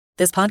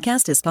This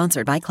podcast is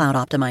sponsored by Cloud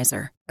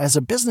Optimizer. As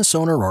a business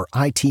owner or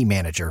IT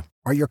manager,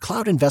 are your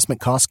cloud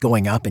investment costs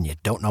going up and you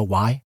don't know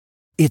why?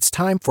 It's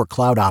time for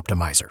Cloud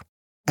Optimizer.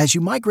 As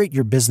you migrate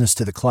your business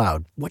to the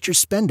cloud, what you're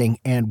spending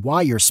and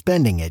why you're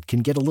spending it can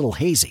get a little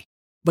hazy.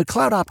 But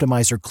Cloud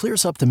Optimizer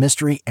clears up the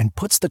mystery and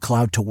puts the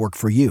cloud to work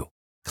for you.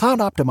 Cloud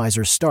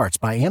Optimizer starts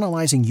by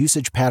analyzing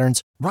usage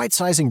patterns,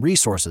 right-sizing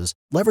resources,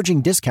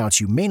 leveraging discounts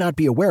you may not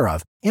be aware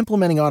of,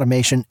 implementing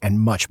automation, and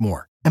much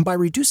more. And by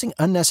reducing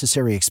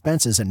unnecessary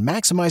expenses and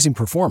maximizing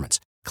performance,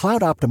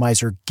 Cloud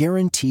Optimizer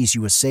guarantees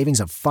you a savings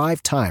of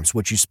 5 times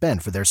what you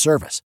spend for their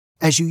service.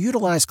 As you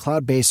utilize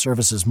cloud-based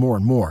services more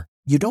and more,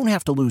 you don't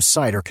have to lose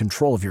sight or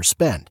control of your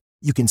spend.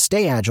 You can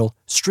stay agile,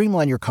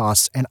 streamline your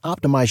costs, and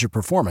optimize your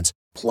performance,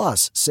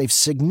 plus save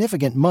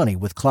significant money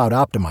with Cloud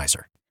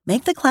Optimizer.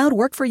 Make the cloud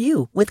work for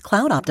you with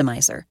Cloud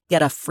Optimizer.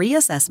 Get a free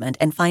assessment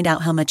and find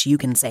out how much you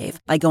can save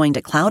by going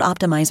to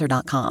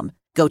cloudoptimizer.com.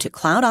 Go to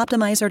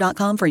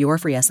cloudoptimizer.com for your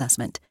free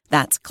assessment.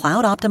 That's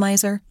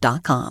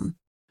cloudoptimizer.com.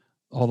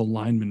 All the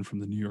linemen from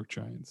the New York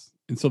Giants.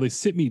 And so they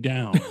sit me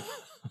down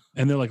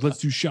and they're like, let's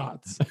do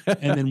shots.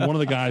 And then one of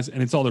the guys,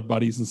 and it's all their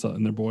buddies and stuff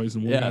and their boys.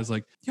 And one guy's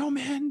like, yo,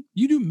 man,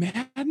 you do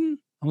Madden?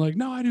 I'm like,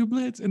 no, I do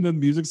Blitz. And then the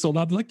music's sold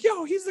out. They're like,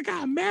 yo, he's the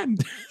guy on Madden.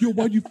 Yo,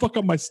 why'd you fuck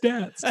up my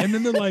stats? And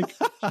then they're like,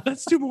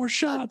 let's do more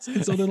shots.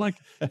 And so they're like,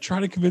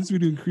 trying to convince me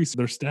to increase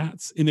their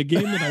stats in a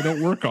game that I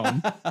don't work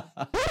on.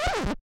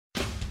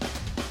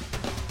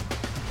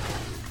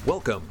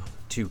 Welcome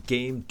to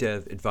Game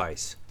Dev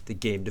Advice, the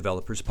Game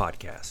Developers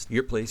Podcast,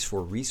 your place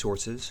for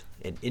resources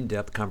and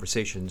in-depth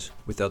conversations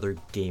with other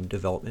game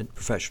development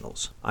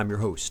professionals. I'm your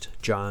host,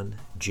 John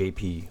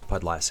J.P.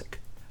 Podlasic.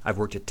 I've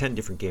worked at 10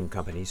 different game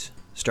companies,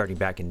 starting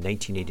back in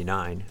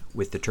 1989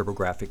 with the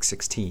TurboGrafx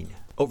 16.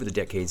 Over the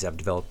decades, I've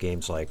developed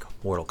games like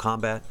Mortal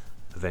Kombat,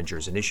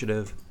 Avengers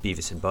Initiative,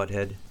 Beavis and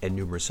Butthead, and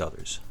numerous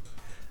others.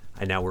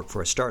 I now work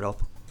for a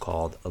startup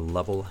called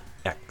Level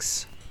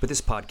X. But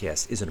this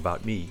podcast isn't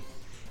about me.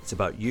 It's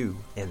about you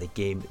and the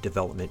game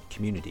development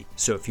community.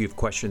 So if you have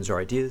questions or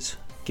ideas,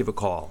 give a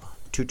call,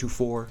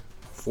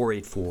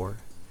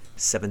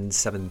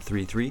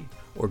 224-484-7733,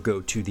 or go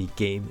to the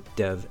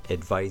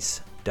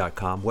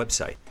GameDevAdvice.com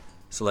website.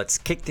 So let's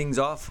kick things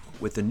off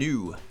with the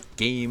new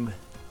Game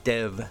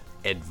Dev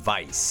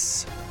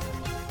Advice.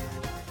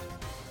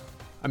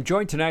 I'm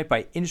joined tonight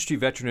by industry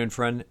veteran and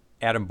friend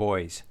Adam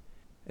Boyes.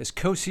 As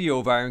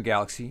co-CEO of Iron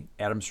Galaxy,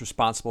 Adam's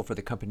responsible for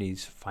the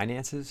company's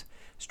finances,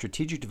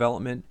 strategic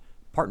development,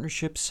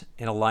 partnerships,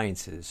 and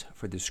alliances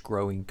for this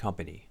growing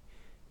company.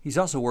 He's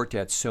also worked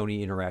at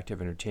Sony Interactive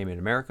Entertainment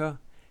America,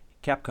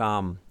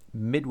 Capcom,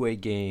 Midway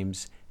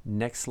Games,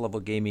 Next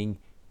Level Gaming,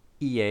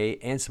 EA,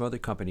 and some other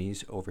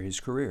companies over his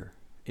career.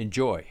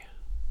 Enjoy.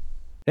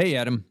 Hey,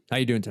 Adam. How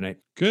you doing tonight?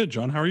 Good,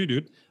 John. How are you,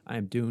 dude?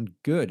 I'm doing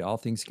good, all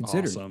things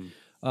considered. Awesome.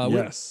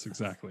 Yes,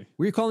 exactly.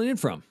 Where are you calling in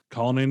from?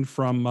 Calling in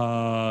from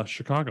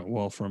Chicago.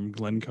 Well, from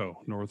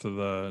Glencoe, north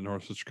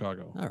of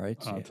Chicago. All right.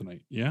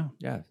 Tonight. Yeah.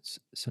 Yeah. It's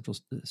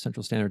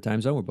Central Standard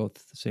Time Zone. We're both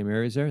the same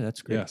areas there.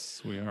 That's great.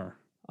 Yes, we are.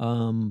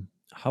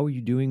 How are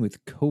you doing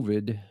with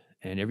COVID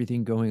and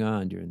everything going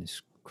on during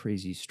this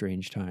crazy,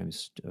 strange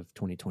times of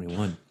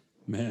 2021?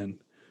 Man,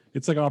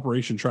 it's like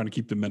operation trying to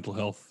keep the mental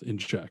health in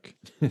check.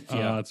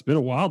 Yeah. It's been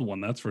a wild one,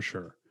 that's for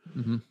sure.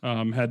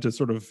 Mm-hmm. Had to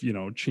sort of,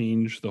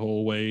 change the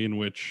whole way in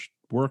which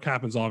work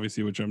happens,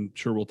 obviously, which I'm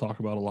sure we'll talk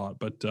about a lot.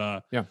 But,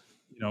 on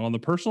the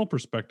personal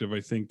perspective, I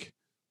think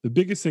the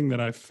biggest thing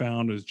that I've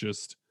found is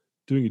just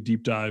doing a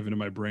deep dive into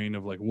my brain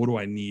of like, what do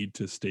I need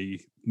to stay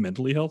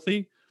mentally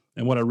healthy?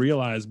 And what I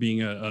realized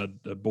being a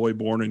boy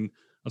born in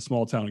a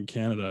small town in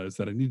Canada is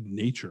that I need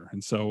nature.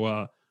 And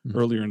so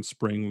earlier in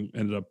spring,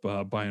 ended up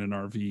buying an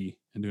RV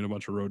and doing a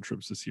bunch of road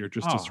trips this year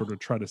just to sort of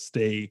try to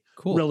stay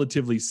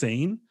relatively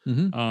sane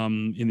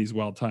in these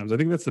wild times. I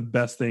think that's the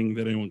best thing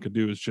that anyone could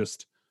do is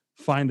just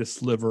find a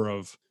sliver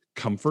of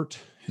comfort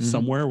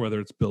somewhere, whether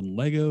it's building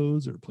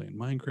Legos or playing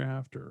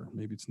Minecraft, or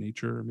maybe it's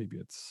nature, maybe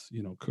it's,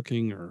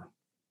 cooking or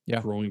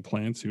growing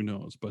plants, who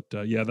knows? But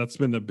that's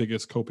been the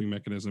biggest coping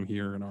mechanism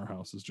here in our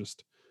house, is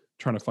just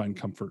trying to find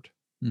comfort,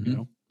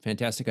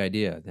 Fantastic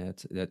idea.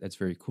 That's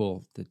very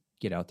cool to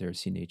get out there,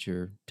 see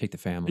nature, take the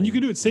family. And you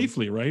can do it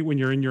safely, right? When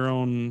you're in your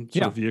own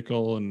sort of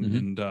vehicle.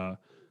 And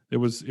it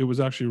was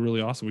actually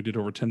really awesome. We did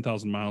over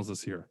 10,000 miles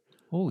this year.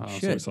 Holy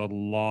shit. So we saw a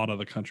lot of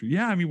the country.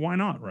 Yeah, I mean, why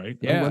not, right?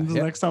 Yeah. When's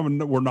the next time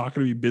we're not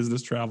going to be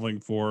business traveling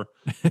for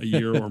a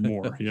year or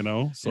more,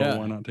 So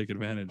why not take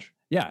advantage?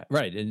 Yeah,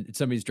 right. And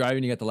somebody's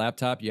driving, you got the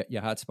laptop, you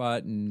hotspot.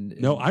 And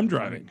no, I'm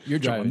driving. You're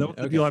driving. That was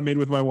the deal I made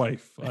with my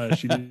wife.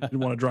 She didn't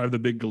want to drive the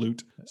big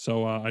galoot.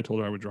 So I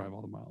told her I would drive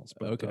all the miles.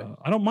 But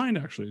I don't mind,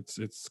 actually.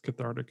 It's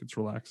cathartic. It's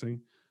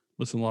relaxing.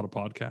 Listen to a lot of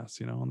podcasts,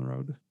 on the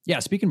road. Yeah.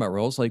 Speaking about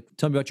roles,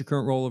 tell me about your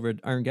current role over at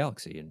Iron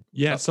Galaxy.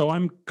 So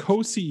I'm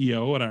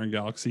co-CEO at Iron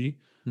Galaxy.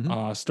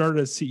 Started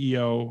as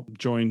CEO,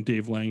 joined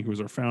Dave Lang, who was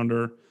our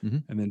founder,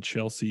 and then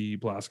Chelsea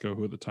Blasco,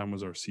 who at the time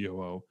was our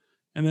COO.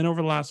 And then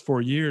over the last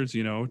 4 years,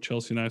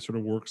 Chelsea and I sort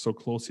of worked so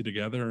closely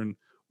together, and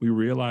we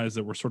realized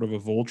that we're sort of a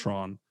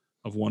Voltron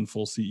of one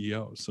full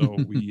CEO. So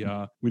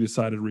we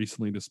decided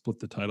recently to split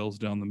the titles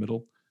down the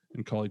middle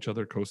and call each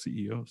other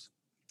co-CEOs.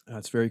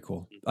 That's very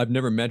cool. I've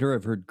never met her.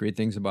 I've heard great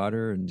things about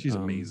her, and she's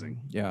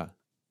amazing. Yeah.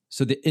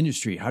 So the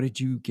industry, how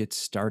did you get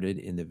started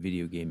in the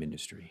video game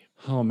industry?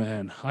 Oh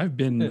man, I've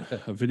been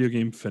a video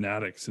game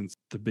fanatic since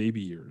the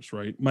baby years,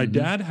 right? My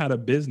dad had a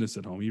business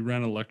at home. He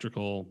ran an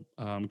electrical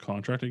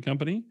contracting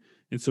company.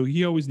 And so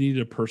he always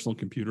needed a personal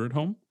computer at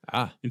home.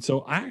 And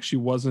so I actually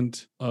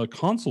wasn't a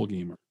console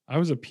gamer. I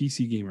was a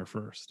PC gamer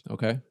first.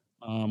 Okay.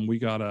 We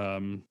got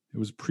it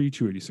was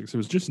pre-286. It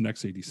was just an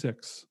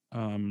x86.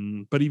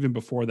 But even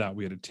before that,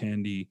 we had a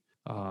Tandy.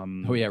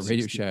 Radio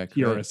Shack.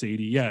 TRS-80.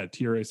 Yeah,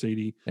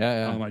 TRS-80.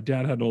 Yeah. My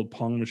dad had an old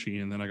Pong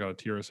machine, and then I got a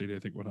TRS-80, I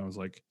think, when I was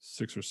like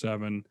 6 or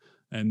 7.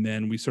 And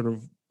then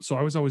so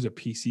I was always a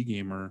PC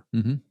gamer.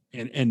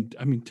 And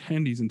I mean,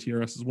 Tandys and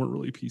TRSs weren't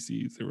really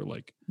PCs. They were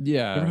like,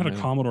 never had a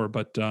Commodore,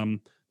 but that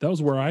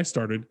was where I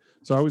started.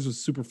 So I always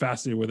was super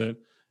fascinated with it.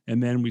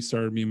 And then me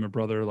and my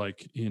brother,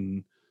 like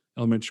in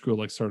elementary school,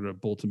 like started a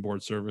bulletin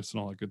board service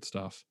and all that good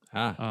stuff.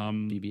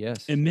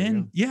 BBS. And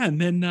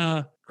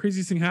then,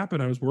 craziest thing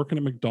happened. I was working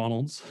at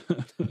McDonald's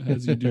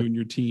as you do in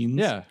your teens.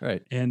 Yeah,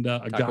 right. And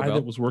a guy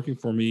that was working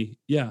for me,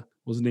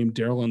 was named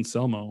Daryl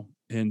Anselmo.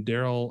 And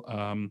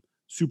Daryl,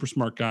 super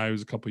smart guy, who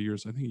was a couple of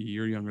years, I think a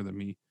year younger than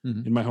me.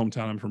 In my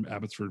hometown, I'm from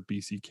Abbotsford,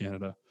 BC,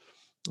 Canada.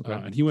 Okay.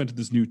 And he went to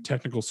this new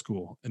technical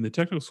school, and the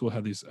technical school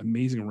had these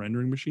amazing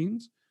rendering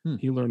machines.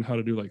 He learned how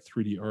to do like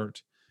 3D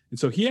art. And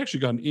so he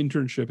actually got an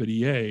internship at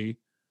EA.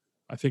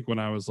 I think when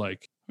I was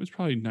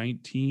probably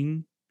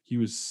 19, he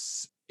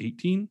was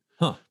 18.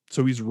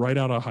 So he's right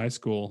out of high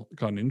school,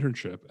 got an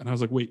internship. And I was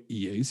like, wait,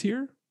 EA's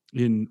here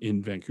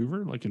in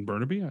Vancouver, like in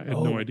Burnaby? I had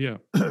no idea.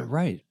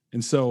 Right.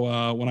 And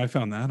so when I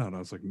found that out, I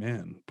was like,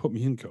 man, put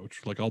me in,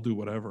 coach. Like, I'll do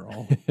whatever.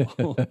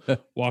 I'll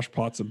wash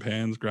pots and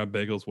pans, grab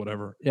bagels,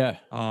 whatever. Yeah.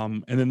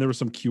 And then there were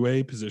some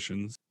QA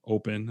positions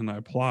open, and I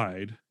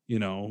applied,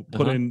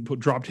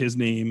 dropped his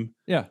name.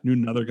 Yeah. Knew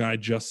another guy,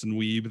 Justin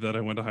Weeb, that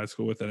I went to high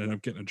school with, that ended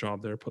up getting a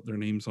job there, put their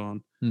names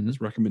on as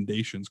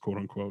recommendations, quote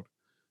unquote.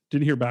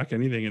 Didn't hear back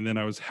anything. And then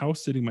I was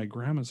house sitting my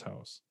grandma's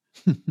house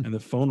and the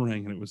phone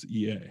rang, and it was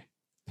EA.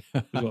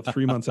 It was about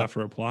 3 months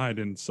after I applied.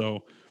 And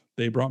so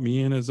they brought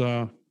me in as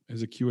a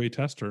QA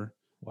tester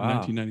in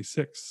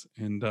 1996.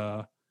 And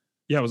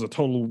it was a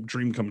total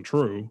dream come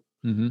true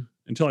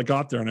until I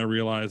got there, and I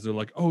realized they're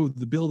like, oh,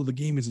 the build of the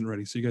game isn't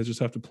ready, so you guys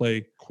just have to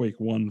play Quake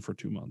 1 for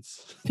 2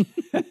 months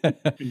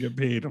and get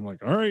paid. I'm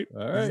like, all right.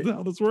 This is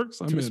how this works.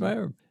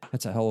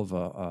 That's a hell of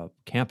a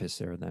campus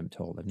there, I'm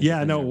told.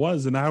 It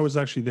was. And I was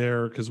actually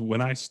there because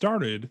when I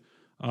started,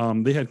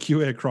 they had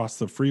QA across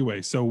the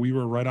freeway. So we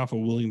were right off of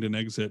Willingdon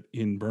exit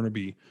in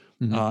Burnaby.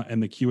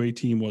 And the QA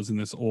team was in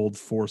this old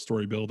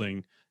 4-story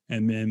building.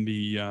 And then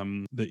the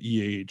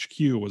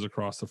EAHQ was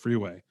across the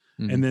freeway.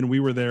 And then we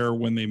were there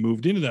when they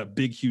moved into that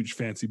big, huge,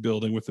 fancy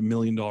building with the $1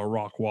 million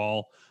rock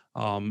wall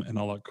and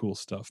all that cool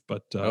stuff.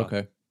 But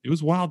it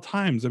was wild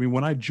times. I mean,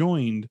 when I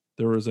joined,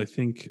 there was, I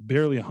think,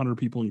 barely 100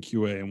 people in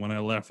QA. And when I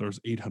left, there was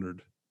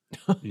 800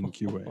 in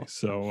QA.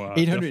 So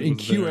 800 in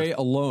QA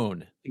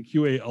alone. In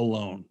QA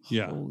alone.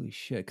 Yeah. Holy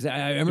shit. Because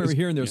I remember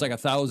hearing there was like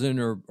 1,000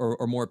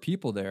 or more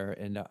people there.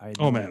 And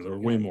there were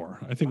way more.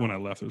 I think when I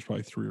left, there was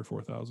probably 3,000 or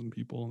 4,000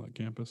 people on that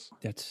campus.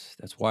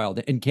 That's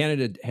wild. And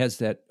Canada has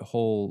that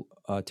whole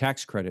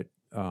tax credit,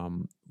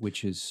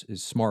 which is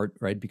smart,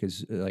 right?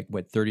 Because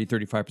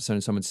 35%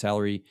 of someone's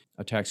salary,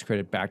 a tax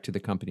credit back to the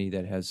company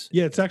that has.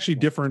 Yeah, it's actually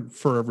different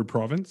for every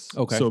province.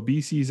 Okay. So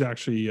BC is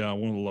actually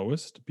one of the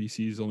lowest.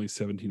 BC is only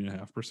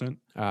 17.5%.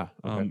 Okay.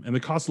 And the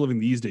cost of living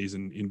these days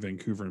in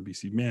Vancouver and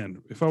BC,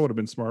 man, if I would have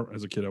been smart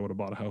as a kid, I would have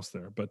bought a house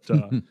there. But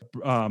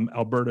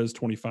Alberta is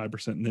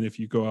 25%. And then if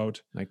you go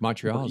out like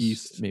Montreal,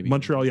 east, maybe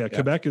Montreal,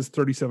 Quebec is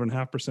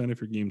 37.5%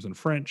 if your game's in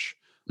French.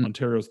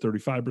 Ontario is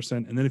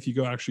 35%. And then if you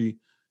go actually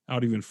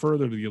out even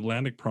further to the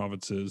Atlantic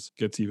provinces,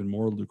 gets even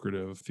more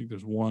lucrative. I think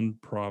there's one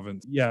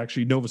province. Yeah,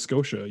 actually, Nova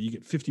Scotia, you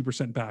get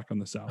 50% back on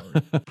the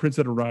salary. Prince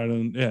Edward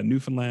Island,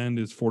 Newfoundland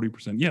is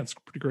 40%. Yeah, it's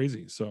pretty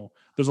crazy. So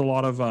there's a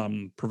lot of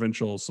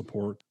provincial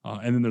support.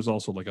 And then there's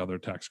also like other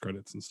tax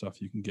credits and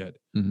stuff you can get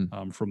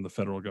from the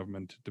federal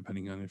government,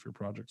 depending on if your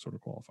project sort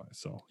of qualifies.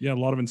 So yeah, a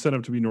lot of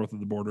incentive to be north of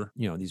the border.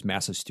 These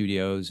massive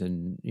studios,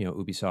 and,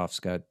 Ubisoft's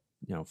got,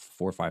 4,000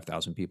 or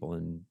 5,000 people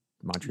in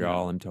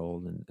Montreal, I'm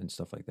told, and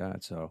stuff like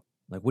that. So,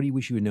 like, what do you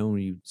wish you had known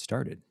when you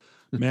started?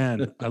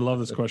 Man, I love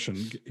this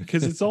question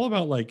because it's all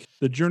about like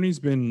the journey's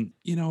been,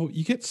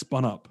 you get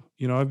spun up.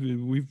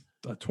 We've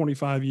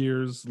 25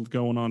 years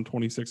going on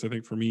 26. I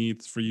think for me,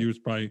 it's for you, it's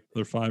probably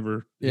another 5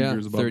 or 8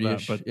 years above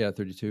that. But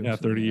 32. Yeah,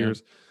 30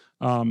 years.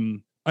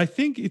 I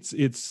think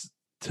it's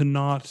to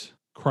not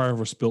cry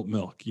over spilt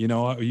milk.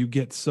 You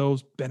get so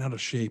bent out of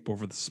shape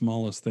over the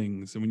smallest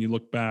things, and when you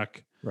look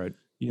back, right?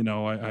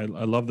 I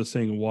love the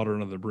saying "water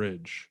under the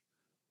bridge."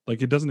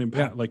 Like, it doesn't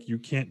impact, like, you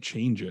can't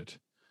change it.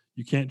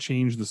 You can't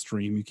change the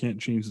stream. You can't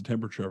change the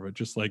temperature of it.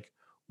 Just like,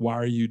 why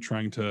are you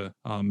trying to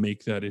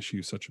make that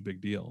issue such a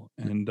big deal?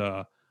 And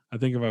I I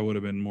think if I would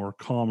have been more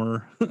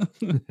calmer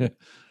Yeah.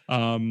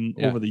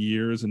 over the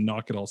years and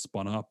not get all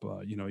spun up,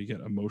 you get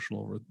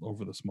emotional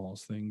over the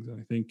smallest things. And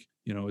I think,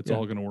 it's Yeah.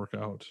 all going to work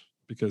out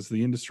because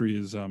the industry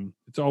is,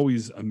 it's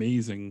always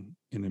amazing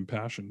and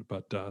impassioned,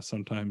 but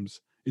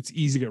sometimes it's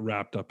easy to get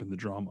wrapped up in the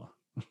drama.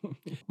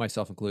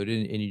 Myself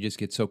included, and you just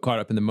get so caught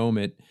up in the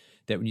moment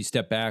that when you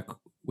step back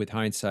with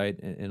hindsight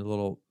and a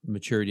little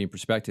maturity and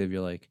perspective,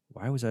 you're like,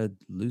 why was I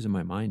losing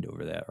my mind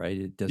over that, right?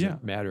 It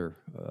doesn't matter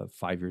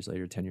 5 years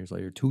later, 10 years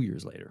later, 2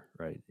 years later,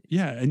 right?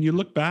 Yeah, and you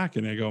look back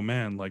and I go,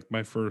 man, like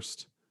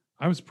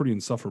I was pretty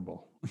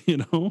insufferable,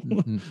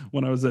 Mm-hmm.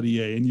 when I was at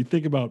EA. And you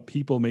think about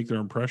people make their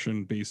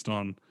impression based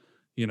on,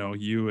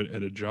 you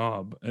at a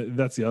job.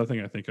 That's the other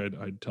thing I think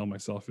I'd tell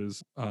myself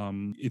is,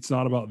 it's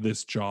not about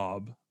this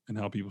job and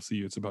how people see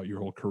you. It's about your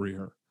whole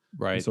career.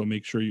 Right. And so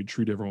make sure you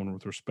treat everyone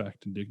with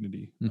respect and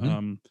dignity.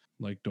 Mm-hmm.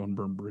 Like don't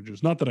burn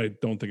bridges. Not that I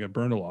don't think I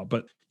burned a lot,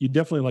 but you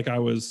definitely, like I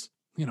was,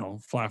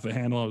 fly off the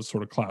handle. I was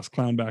sort of class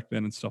clown back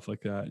then and stuff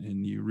like that.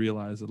 And you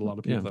realize that a lot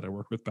of people that I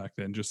worked with back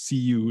then just see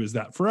you as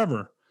that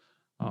forever.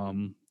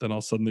 Then all of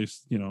a sudden they,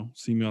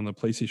 see me on the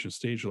PlayStation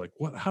stage. You're like,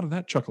 what? How did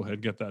that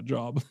chucklehead get that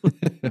job?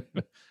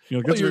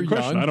 That's a good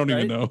question. Young, I don't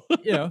even know.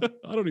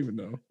 I don't even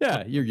know.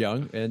 Yeah, you're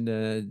young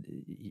and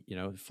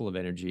full of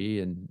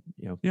energy and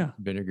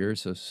vinegar.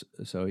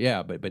 So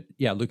yeah, but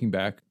yeah, looking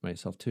back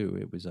myself too,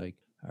 it was like,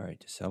 all right,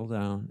 just settle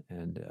down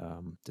and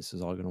this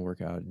is all going to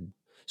work out. And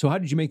so, how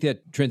did you make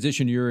that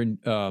transition? You're in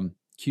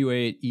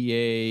QA at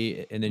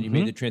EA, and then you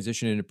made the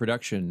transition into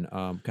production.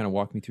 Kind of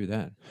walk me through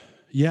that.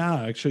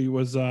 Yeah, actually, it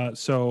was.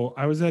 So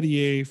I was at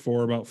EA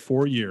for about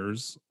 4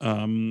 years,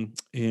 and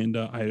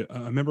I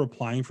remember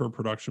applying for a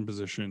production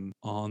position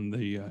on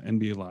the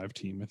NBA Live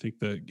team. I think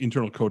the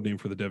internal code name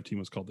for the dev team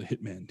was called the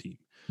Hitman team.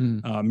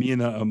 Me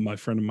and my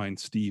friend of mine,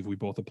 Steve, we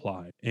both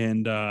applied,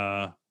 and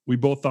we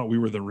both thought we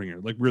were the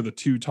ringer. Like, we're the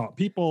two top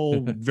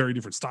people, very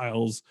different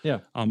styles. Yeah.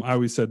 I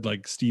always said,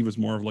 like, Steve was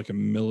more of like a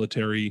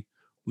military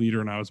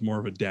leader and I was more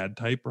of a dad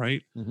type,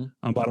 right?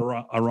 But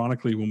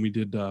ironically, when we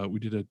did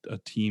a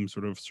team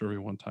sort of survey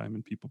one time,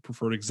 and people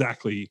preferred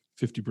exactly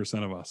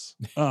 50% of us.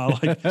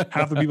 Like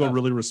half the people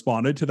really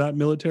responded to that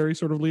military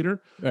sort of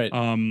leader, right?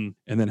 And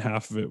then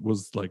half of it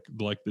was like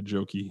the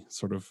jokey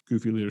sort of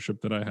goofy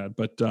leadership that I had.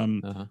 But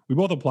we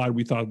both applied.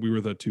 We thought we were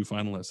the two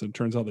finalists, and it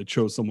turns out they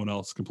chose someone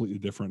else completely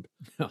different,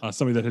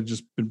 somebody that had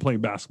just been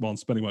playing basketball and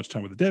spending much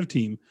time with the dev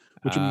team,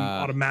 which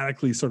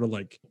automatically sort of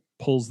like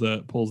pulls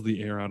the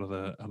air out of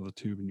the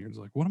tube, and you're just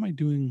like, what am I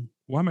doing?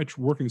 Why am I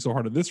working so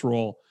hard at this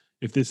role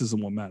if this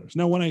isn't what matters?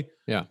 Now, when I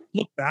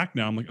look back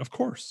now, I'm like, of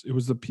course, it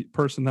was the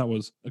person that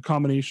was a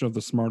combination of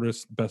the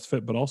smartest, best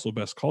fit, but also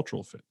best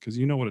cultural fit. Because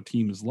you know what a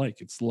team is like.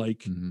 It's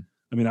like,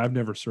 I mean, I've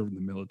never served in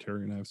the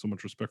military, and I have so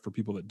much respect for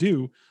people that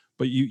do.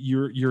 But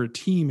you're a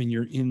team, and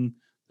you're in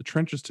the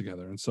trenches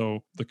together, and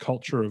so the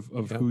culture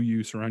of who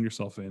you surround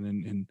yourself in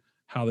and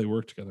how they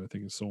work together, I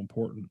think, is so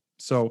important.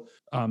 So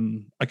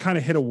I kind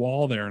of hit a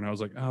wall there, and I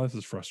was like, oh, this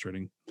is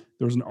frustrating.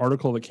 There was an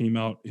article that came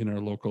out in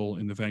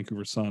the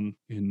Vancouver Sun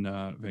in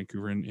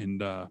Vancouver,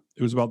 and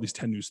it was about these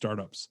 10 new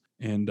startups.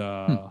 And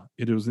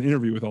it was an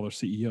interview with all their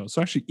CEOs.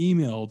 So I actually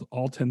emailed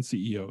all 10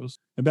 CEOs.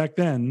 And back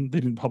then,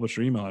 they didn't publish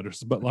their email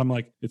addresses, but I'm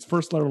like, it's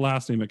first letter,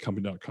 last name at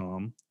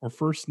company.com or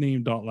first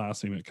name dot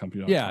last name at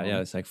company.com. Yeah,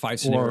 it's like 5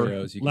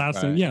 scenarios. You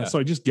last name, yeah. So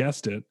I just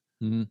guessed it,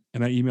 and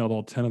I emailed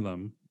all 10 of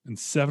them, and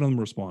 7 of them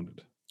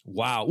responded.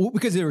 Wow. Well,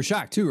 because they were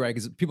shocked too, right?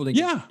 Because people didn't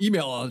get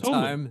email all the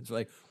time. It's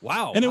like,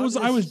 wow. And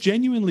I was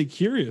genuinely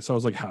curious. I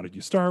was like, how did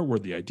you start?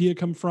 Where'd the idea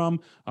come from?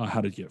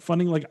 How did you get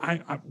funding? Like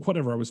I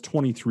was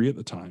 23 at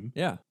the time.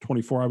 Yeah.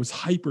 24. I was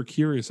hyper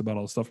curious about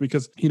all this stuff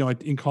because,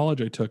 in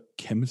college I took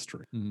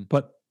chemistry,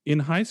 but in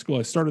high school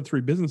I started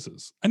 3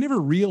 businesses. I never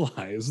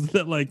realized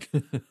that like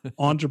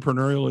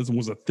entrepreneurialism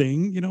was a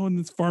thing, in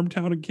this farm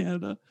town in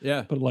Canada.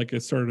 Yeah. But like I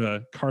started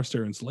a car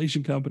stereo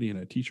installation company and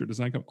a t-shirt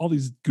design company, all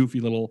these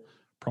goofy little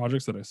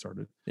projects that I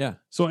started. Yeah.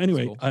 So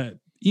anyway, cool. I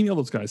emailed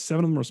those guys.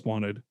 7 of them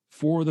responded.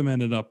 4 of them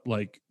ended up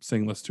like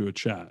saying, let's do a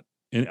chat.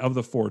 And of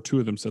the 4,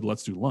 2 of them said,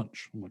 let's do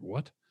lunch. I'm like,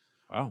 what?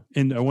 Wow.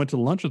 And I went to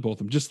lunch with both of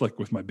them, just like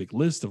with my big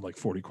list of like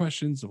 40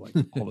 questions of like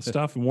all the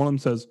stuff. And one of them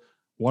says,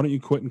 why don't you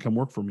quit and come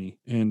work for me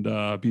and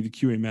be the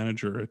QA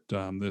manager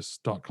at this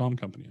 .com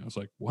company? I was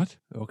like, what?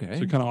 Okay. So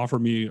he kind of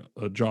offered me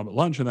a job at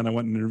lunch, and then I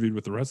went and interviewed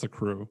with the rest of the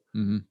crew.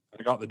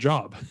 I got the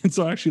job. And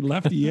so I actually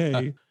left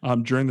EA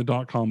during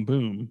the .com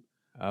boom.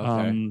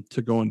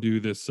 To go and do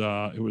this.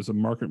 It was a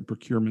market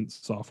procurement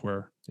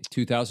software. Like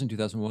 2000,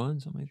 2001,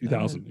 something like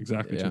 2000,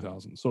 exactly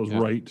 2000. So it was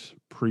right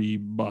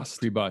pre-bust.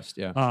 Pre-bust,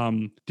 yeah.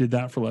 Did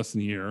that for less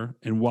than a year.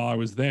 And while I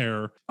was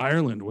there,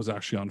 Ireland was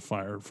actually on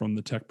fire from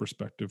the tech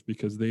perspective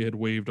because they had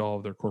waived all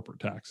of their corporate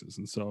taxes.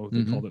 And so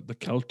they called it the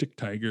Celtic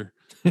Tiger.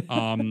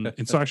 And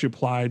so I actually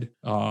applied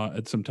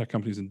at some tech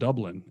companies in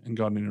Dublin and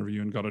got an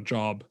interview and got a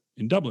job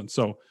in Dublin.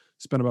 So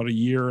spent about a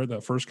year at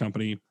that first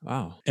company.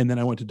 Wow. And then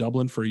I went to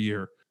Dublin for a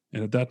year.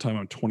 And at that time,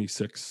 I'm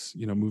 26,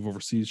 move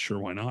overseas. Sure,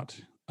 why not?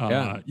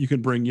 You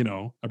can bring,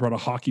 I brought a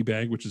hockey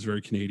bag, which is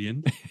very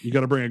Canadian. You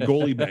got to bring a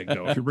goalie bag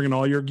though. If you're bringing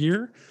all your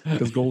gear,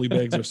 because goalie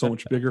bags are so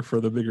much bigger for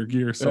the bigger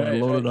gear. So I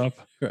loaded up.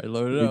 Right,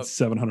 loaded up.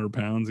 700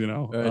 pounds,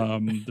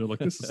 Right. They're like,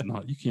 this is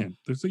not, you can't.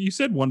 You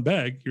said one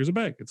bag. Here's a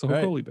bag. It's a whole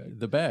goalie bag.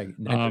 The bag,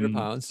 900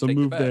 pounds. So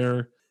moved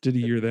there, did a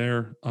year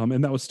there.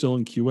 And that was still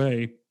in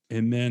QA.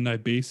 And then I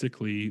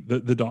basically,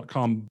 the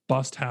 .com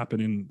bust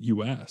happened in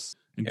US.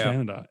 In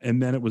Canada,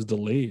 and then it was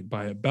delayed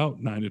by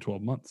about 9 to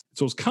 12 months.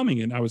 So it was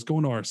coming, and I was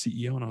going to our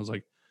CEO, and I was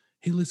like,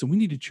 "Hey, listen, we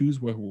need to choose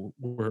whether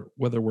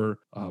we're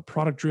a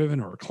product driven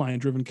or a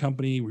client driven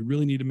company. We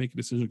really need to make a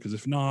decision because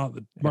if not,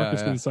 the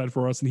market's going to decide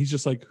for us." And he's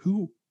just like,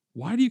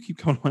 why do you keep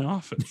coming to my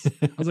office?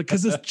 I was like,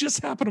 because this just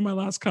happened in my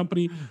last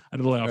company. I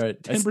had to lay off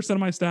 10% of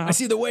my staff. I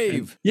see the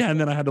wave. And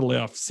then I had to lay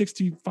off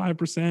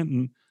 65%,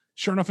 and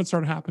sure enough, it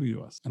started happening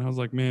to us. And I was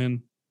like,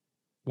 man,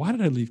 why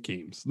did I leave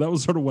games? That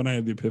was sort of when I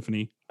had the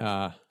epiphany.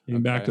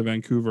 Came back to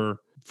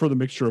Vancouver for the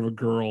mixture of a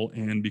girl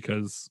and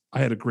because I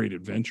had a great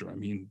adventure. I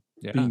mean,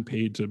 being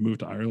paid to move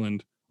to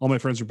Ireland, all my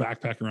friends were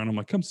backpacking around. I'm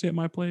like, come stay at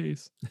my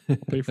place. I'll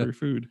pay for your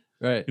food.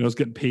 Right. I was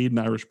getting paid in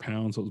Irish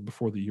pounds. So it was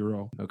before the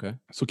euro. Okay.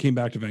 So came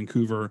back to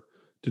Vancouver,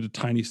 did a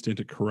tiny stint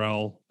at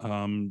Corel,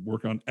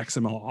 work on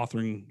XML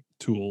authoring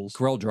tools.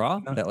 Corel Draw?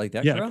 That like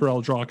that? Yeah,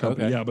 Corel Draw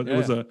company. Okay. Yeah, but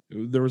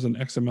there was an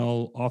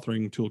XML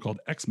authoring tool called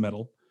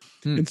XMetal.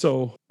 And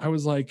so I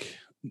was like,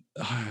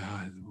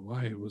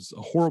 I was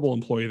a horrible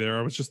employee there.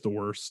 I was just the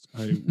worst.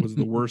 I was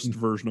the worst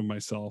version of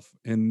myself.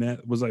 And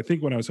that was, I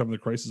think, when I was having the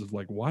crisis of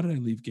like, why did I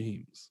leave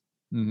games?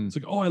 It's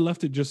like, I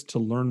left it just to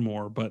learn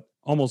more, but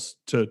almost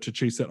to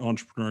chase that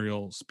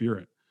entrepreneurial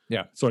spirit.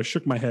 Yeah. So I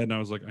shook my head and I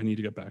was like, I need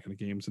to get back into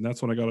games. And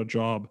that's when I got a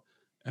job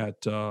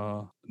at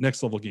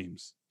Next Level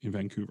Games in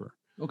Vancouver.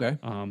 Okay.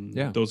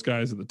 Those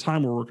guys at the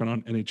time were working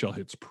on NHL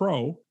Hits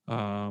Pro,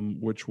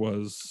 which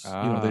was, they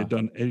had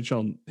done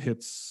NHL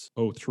Hits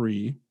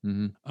 03,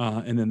 and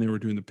then they were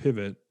doing the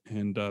pivot.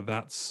 And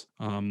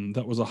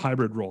that was a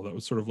hybrid role. That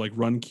was sort of like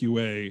run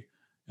QA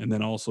and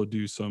then also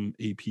do some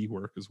AP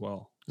work as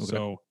well. Okay.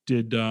 So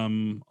did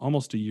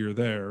almost a year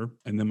there.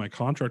 And then my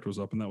contract was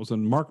up, and that was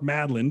in Mark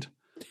Madland.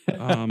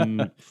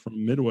 From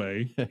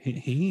Midway.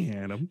 Hey,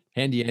 Adam.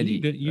 Handy Andy.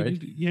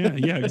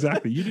 Yeah,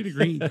 exactly. You did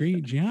a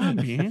great job,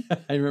 man.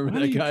 I remember why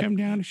don't you come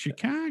down to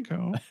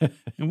Chicago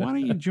and why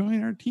don't you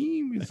join our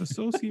team as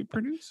associate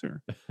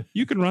producer?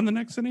 You can run the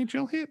next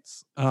NHL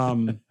Hits.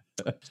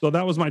 So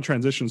that was my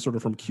transition sort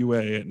of from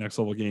QA at Next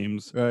Level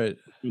Games. Right.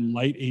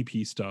 Light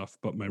AP stuff,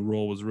 but my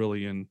role was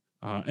really in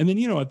and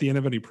then at the end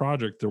of any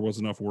project there was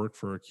enough work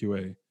for a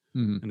QA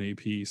and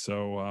AP.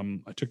 So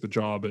I took the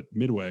job at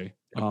Midway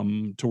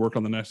to work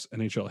on the next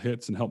NHL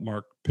Hits and help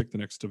Mark pick the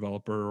next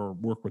developer or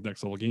work with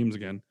Next Level Games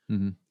again.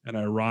 And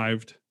I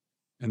arrived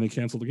and they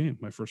canceled the game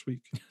my first week.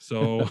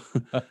 So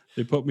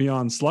they put me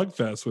on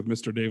Slugfest with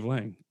Mr. Dave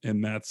Lang.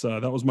 And that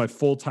was my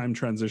full-time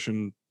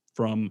transition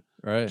from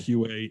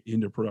QA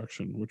into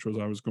production, which was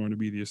I was going to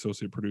be the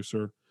associate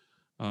producer,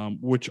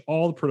 which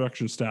all the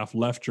production staff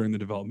left during the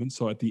development.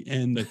 So at the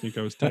end, I think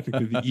I was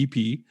technically the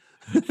EP.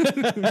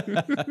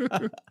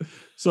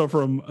 So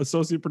from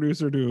associate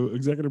producer to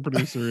executive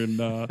producer in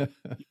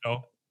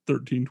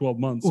 13, 12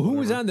 months. Well, who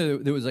was on there?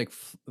 There was like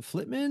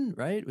Flitman,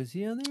 right? Was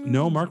he on there?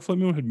 No, Mark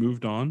Flitman had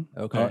moved on.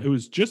 Okay. It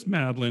was just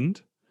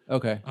Madland.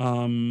 Okay.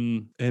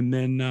 And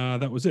then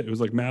that was it. It was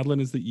like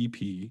Madland is the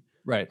EP.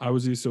 Right. I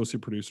was the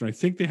associate producer. And I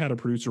think they had a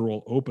producer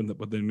role open,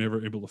 but they were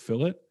never able to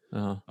fill it.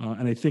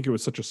 And I think it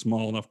was such a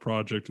small enough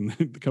project, and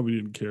the company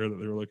didn't care that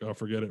they were like, "Oh,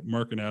 forget it.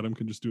 Mark and Adam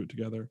can just do it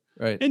together."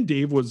 Right. And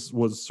Dave was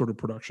sort of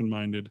production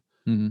minded.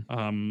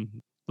 Learned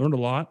a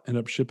lot,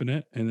 ended up shipping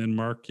it, and then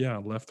Mark,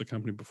 left the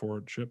company before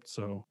it shipped.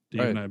 So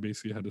Dave and I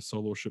basically had to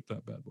solo ship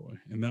that bad boy,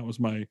 and that was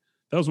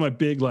my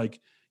big like.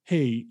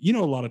 Hey, a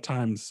lot of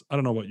times, I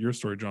don't know about your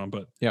story, John,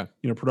 but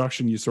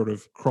production, you sort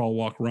of crawl,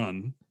 walk,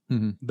 run.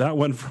 That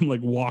went from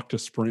like walk to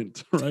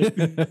sprint, right?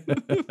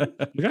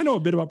 Like I know a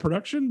bit about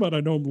production, but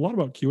I know a lot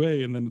about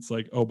QA. And then it's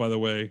like, oh, by the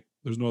way,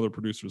 there's no other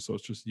producers, so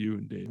it's just you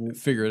and Dave.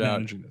 Figure it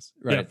out. This.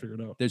 Right. Yeah, figure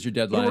it out. There's your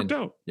deadline. But it worked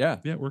out. Yeah,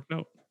 it worked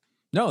out.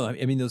 No,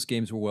 I mean those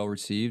games were well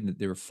received.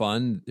 They were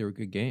fun. They were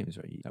good games,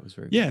 right? That was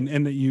very good.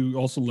 And that you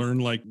also learn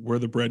like where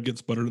the bread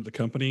gets buttered at the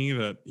company.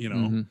 That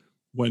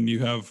when you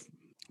have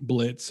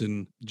Blitz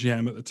and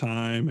Jam at the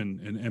time and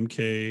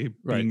MK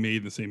being made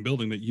in the same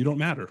building, that you don't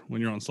matter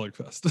when you're on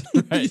Slugfest.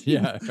 Right.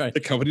 Yeah. Right. The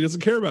company doesn't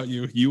care about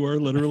you. You are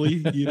literally,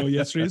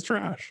 yesterday's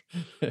trash.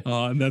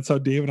 And that's how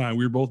Dave and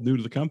we were both new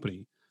to the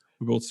company.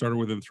 We both started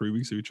within 3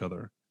 weeks of each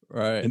other.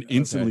 Right. And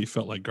instantly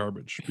felt like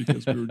garbage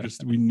because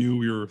we knew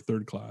we were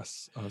third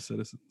class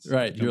citizens.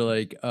 Right. You're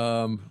like,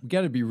 we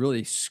got to be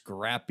really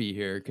scrappy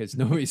here because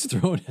nobody's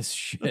throwing us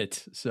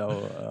shit.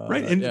 So,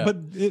 right.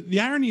 But the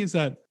irony is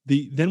that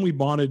then we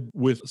bonded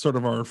with sort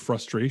of our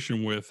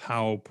frustration with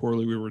how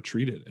poorly we were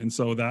treated. And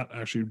so that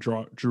actually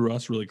drew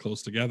us really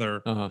close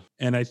together.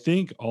 And I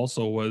think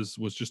also was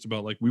just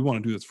about like, we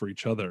want to do this for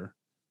each other.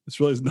 This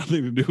really has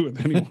nothing to do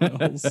with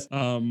anyone else.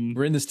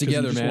 We're in this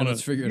together, man.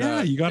 Let's figure it out.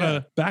 Yeah, you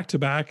gotta back to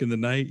back in the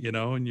night,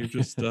 and you're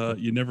just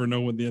you never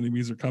know when the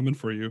enemies are coming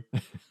for you.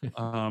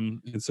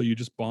 And so you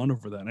just bond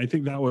over that. And I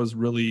think that was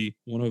really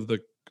one of the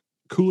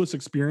coolest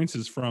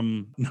experiences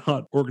from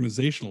not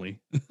organizationally.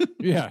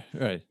 Yeah,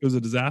 right. It was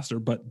a disaster,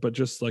 but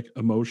just like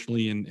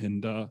emotionally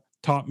and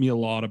taught me a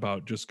lot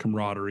about just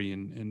camaraderie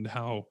and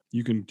how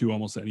you can do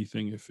almost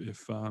anything if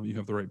you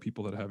have the right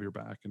people that have your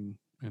back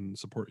and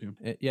support you.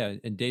 Yeah,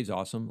 and Dave's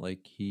awesome.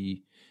 Like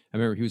I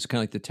remember he was kind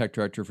of like the tech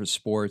director for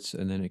sports,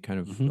 and then it kind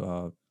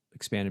of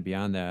expanded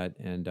beyond that.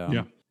 And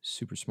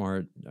super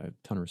smart. I have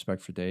a ton of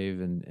respect for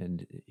Dave,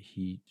 and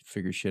he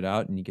figures shit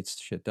out and he gets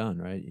shit done,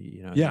 right?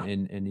 Yeah.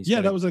 And he's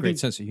got a great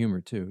sense of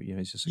humor too.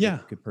 He's just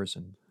a good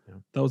person.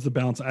 That was the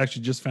balance. I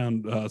actually just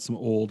found some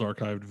old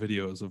archived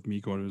videos of me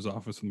going to his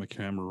office with my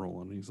camera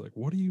rolling. He's like,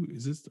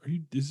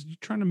 is you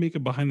trying to make a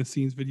behind the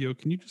scenes video?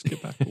 Can you just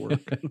get back to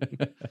work?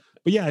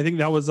 But yeah, I think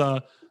that was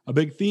a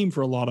big theme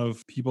for a lot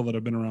of people that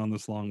have been around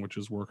this long, which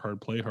is work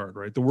hard, play hard,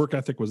 right? The work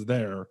ethic was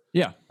there.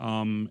 Yeah.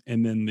 And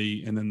then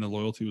the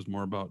loyalty was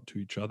more about to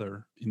each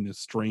other in this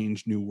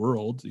strange new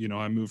world.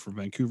 I moved from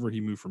Vancouver.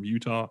 He moved from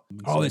Utah.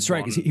 Oh, that's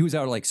right. Because he was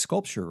out of like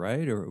sculpture,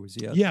 right? Or was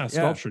he? Yeah,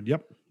 sculptured.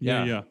 Yep.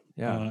 Yeah.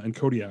 And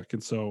Kodiak.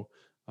 And so,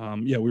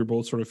 we were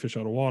both sort of fish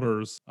out of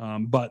waters,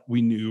 but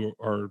we knew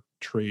our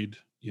trade,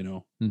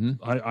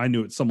 I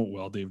knew it somewhat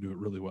well. Dave knew it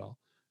really well.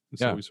 And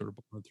so we sort of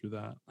went through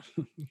that.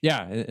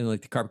 Yeah. And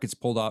like the carpet gets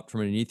pulled out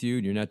from underneath you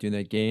and you're not doing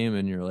that game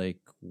and you're like,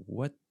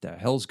 what the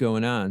hell's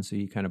going on? So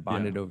you kind of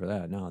bonded over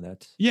that. No,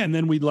 that's. Yeah. And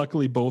then we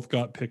luckily both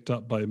got picked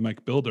up by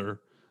Mike Builder,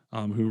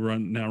 who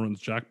now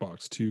runs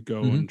Jackbox, to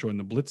go and join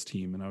the Blitz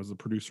team. And I was the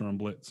producer on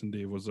Blitz and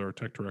Dave was our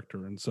tech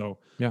director. And so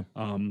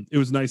it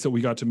was nice that we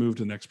got to move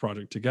to the next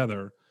project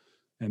together.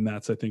 And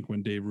that's, I think,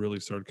 when Dave really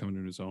started coming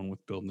to his own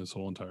with building this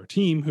whole entire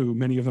team, who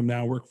many of them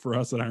now work for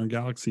us at Iron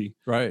Galaxy.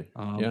 Right.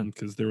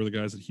 Because they were the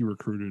guys that he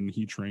recruited and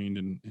he trained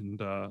and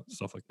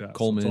stuff like that.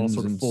 Coleman, so it's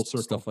all sort of full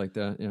circle. Stuff like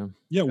that. Yeah.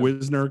 Yeah.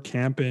 Wisner,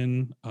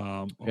 Campin,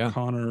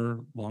 O'Connor,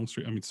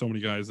 Longstreet. I mean, so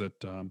many guys that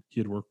he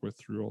had worked with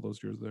through all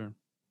those years there.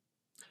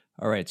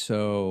 All right.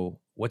 So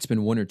what's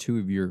been one or two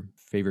of your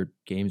favorite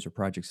games or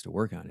projects to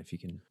work on, if you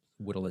can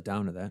whittle it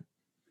down to that?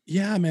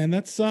 Yeah, man,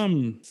 that's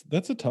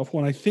a tough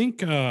one. I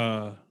think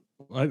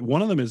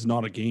one of them is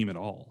not a game at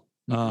all.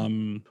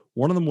 One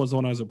of them was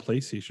when I was at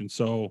PlayStation.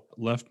 So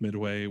left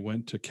Midway,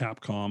 went to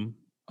Capcom,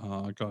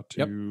 got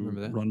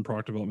to run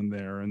product development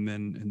there, and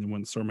then went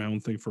and started my own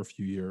thing for a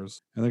few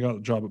years. And I got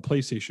a job at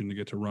PlayStation to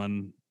get to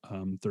run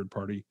third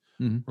party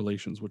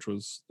relations, which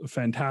was a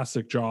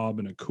fantastic job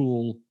and a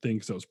cool thing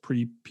because I was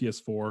pre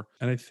PS4.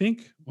 And I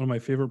think one of my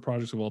favorite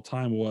projects of all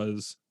time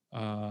was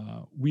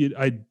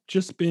I'd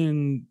just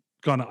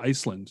gone to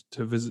Iceland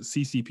to visit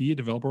CCP, a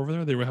developer over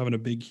there. They were having a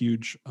big,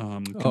 huge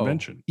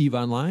convention. EVE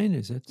Online,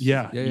 is it?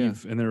 Yeah,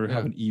 EVE. And they were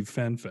having EVE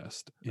Fan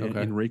Fest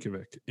in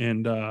Reykjavik.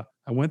 And I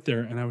went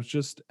there and I was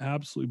just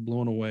absolutely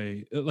blown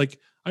away. Like,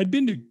 I'd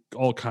been to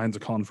all kinds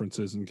of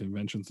conferences and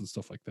conventions and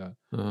stuff like that.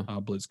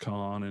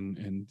 BlizzCon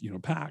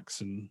and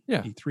PAX and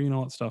E3 and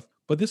all that stuff.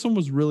 But this one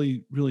was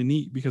really, really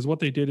neat because what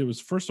they did, it was,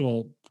 first of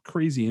all,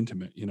 crazy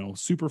intimate.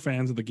 Super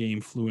fans of the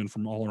game flew in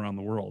from all around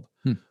the world.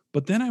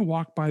 But then I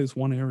walked by this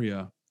one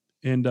area.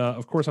 And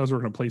of course, I was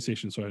working on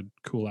PlayStation, so I had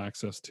cool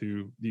access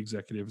to the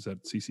executives at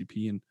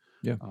CCP. And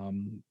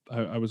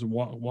I was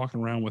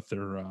walking around with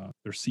their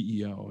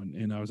CEO,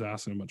 and I was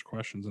asking a bunch of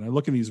questions. And I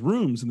look in these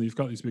rooms, and they've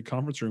got these big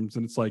conference rooms,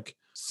 and it's like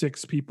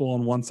 6 people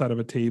on one side of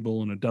a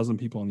table and 12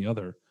 people on the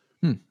other.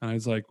 And I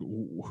was like,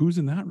 who's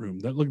in that room?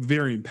 That looked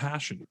very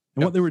impassioned.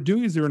 And what they were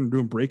doing is they were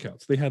doing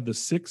breakouts. They had the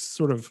 6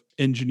 sort of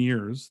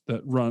engineers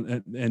that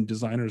run and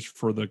designers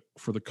for the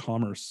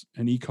commerce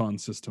and econ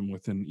system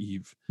within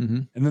EVE.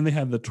 And then they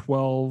had the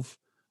 12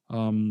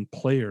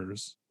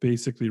 players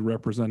basically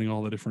representing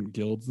all the different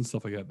guilds and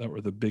stuff like that were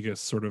the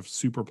biggest sort of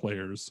super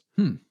players.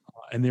 And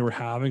they were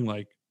having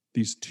like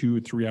these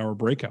 2-3 hour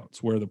breakouts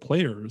where the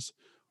players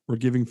were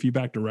giving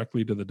feedback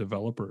directly to the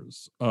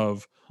developers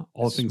of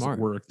all the things that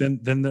work. Then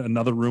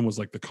another room was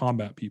like the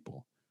combat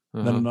people.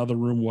 Then another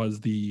room was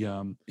the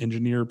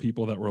engineer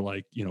people that were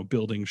like,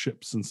 building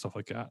ships and stuff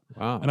like that.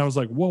 Wow. And I was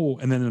like, whoa.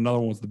 And then another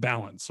one was the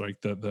balance, like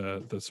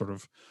the sort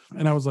of,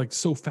 and I was like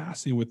so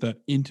fascinated with that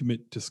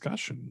intimate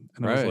discussion.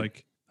 And I was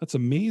like, that's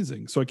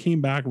amazing. So I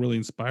came back really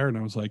inspired and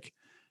I was like,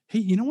 hey,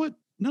 you know what?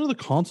 None of the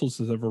consoles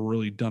has ever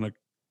really done a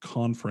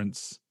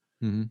conference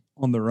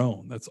on their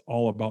own. That's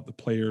all about the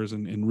players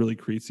and really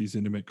creates these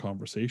intimate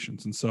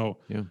conversations. And so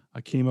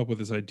I came up with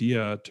this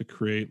idea to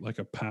create like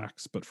a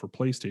PAX, but for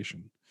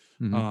PlayStation.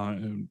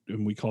 And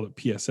we called it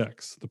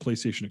PSX, the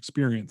PlayStation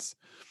Experience.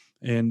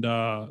 And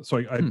so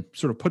I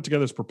sort of put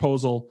together this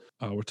proposal.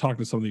 We're talking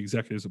to some of the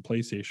executives at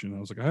PlayStation. And I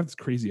was like, I have this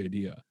crazy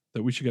idea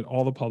that we should get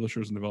all the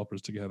publishers and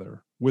developers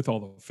together with all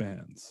the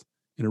fans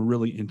in a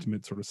really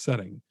intimate sort of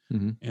setting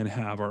and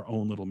have our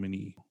own little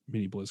mini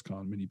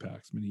BlizzCon, mini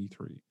PAX, mini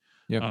E3.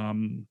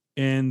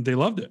 And they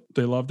loved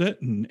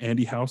it. And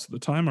Andy House at the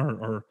time,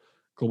 our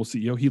global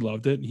CEO. He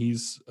loved it.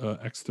 He's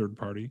ex third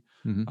party.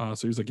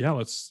 So he's like, yeah,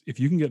 if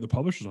you can get the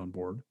publishers on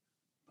board,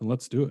 then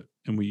let's do it.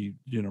 And we,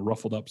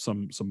 ruffled up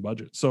some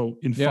budget. So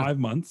in 5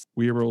 months,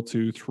 we were able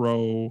to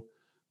throw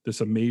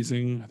this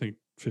amazing, I think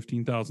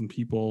 15,000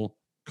 people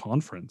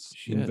conference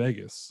in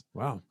Vegas.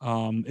 Wow.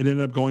 It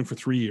ended up going for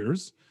 3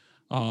 years.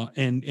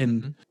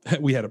 And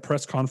we had a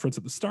press conference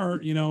at the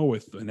start,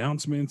 with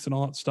announcements and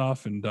all that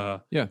stuff. And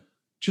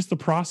just the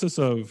process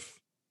of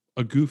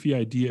a goofy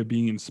idea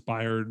being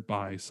inspired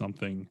by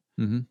something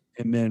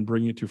and then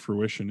bring it to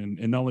fruition,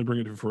 and not only bring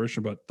it to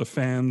fruition, but the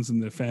fans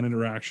and the fan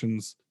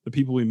interactions, the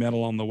people we met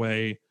along the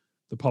way,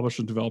 the publishers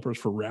and developers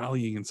for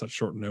rallying in such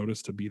short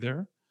notice to be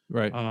there.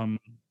 Right.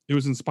 It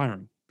was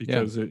inspiring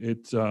because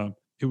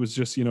it was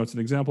just, it's an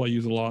example I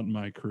use a lot in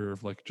my career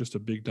of like just a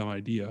big dumb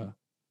idea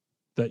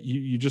that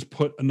you just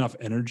put enough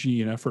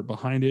energy and effort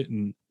behind it.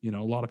 And,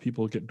 a lot of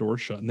people get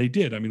doors shut, and they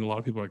did. I mean, a lot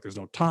of people are like, there's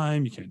no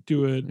time, you can't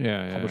do it.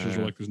 Publishers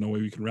are like, there's no way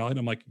we can rally. And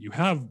I'm like, you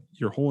have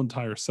your whole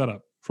entire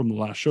setup from the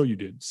last show you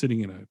did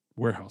sitting in a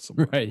warehouse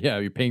somewhere. Right. Yeah.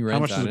 You're paying rent. How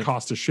much does it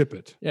cost to ship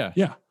it?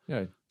 Yeah.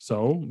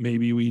 So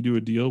maybe we do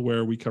a deal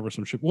where we cover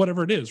some ship,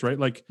 whatever it is, right?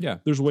 Like,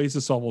 there's ways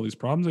to solve all these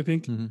problems. I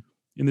think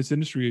in this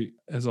industry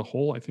as a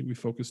whole, I think we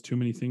focus too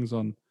many things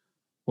on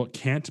what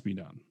can't be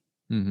done.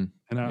 And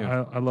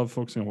I love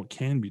focusing on what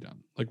can be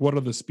done. Like, what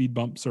are the speed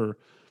bumps or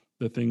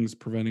the things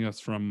preventing us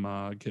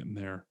from getting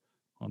there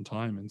on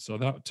time? And so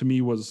that to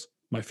me was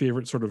my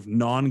favorite sort of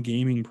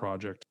non-gaming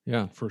project.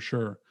 Yeah, for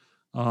sure.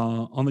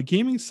 On the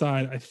gaming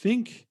side, I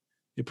think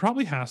it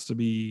has to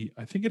be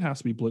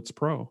Blitz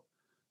Pro,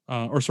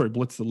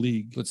 Blitz the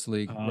League. Blitz the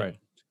League, right.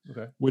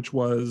 Okay. Which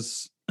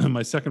was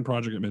my second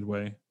project at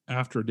Midway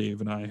after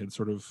Dave and I had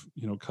sort of,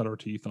 cut our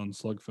teeth on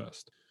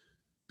Slugfest,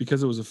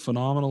 because it was a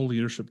phenomenal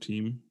leadership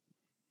team.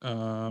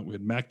 We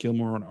had Matt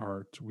Gilmore on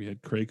art. We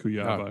had Craig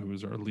Kuyava, who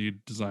was our lead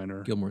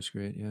designer. Gilmore's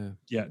great,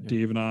 yeah.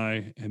 Dave and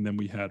I, and then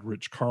we had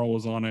Rich Carl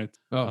was on it.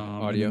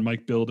 Audio. And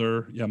Mike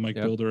Builder,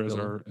 Builder as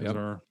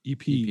our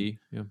EP.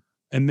 Yeah.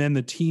 And then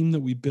the team that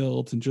we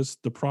built and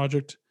just the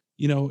project,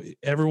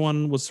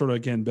 everyone was sort of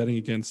again betting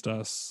against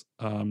us.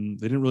 They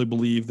didn't really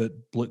believe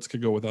that Blitz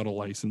could go without a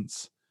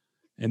license.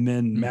 And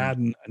then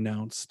Madden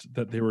announced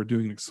that they were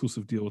doing an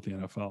exclusive deal with the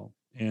NFL.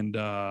 And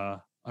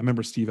I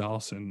remember Steve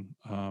Allison,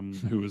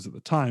 who was at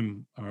the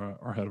time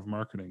our head of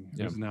marketing,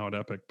 who's now at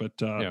Epic, but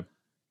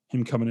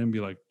him coming in and be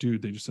like,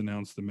 dude, they just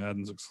announced the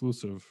Madden's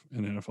exclusive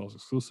and NFL's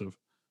exclusive.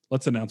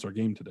 Let's announce our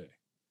game today.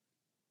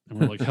 And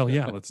we're like, hell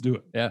yeah, let's do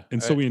it.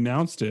 And so we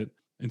announced it.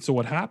 And so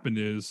what happened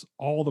is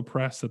all the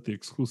press that the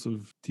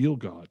exclusive deal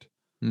got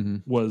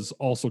was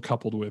also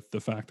coupled with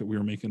the fact that we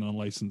were making an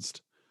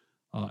unlicensed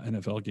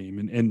NFL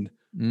game. And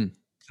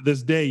to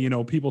this day,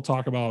 people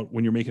talk about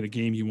when you're making a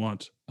game, you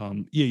want,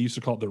 EA used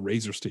to call it the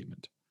razor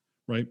statement,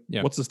 right?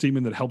 Yeah. What's the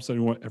statement that helps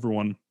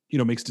everyone,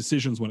 makes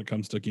decisions when it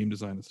comes to game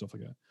design and stuff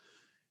like that.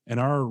 And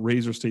our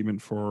razor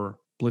statement for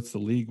Blitz the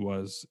League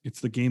was,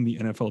 it's the game the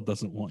NFL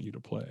doesn't want you to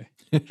play.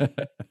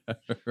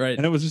 Right.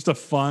 And it was just a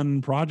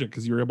fun project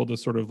because you were able to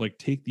sort of like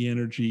take the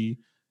energy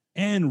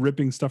and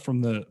ripping stuff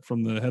from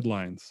the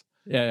headlines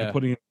and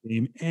putting it in the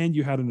game. And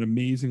you had an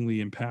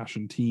amazingly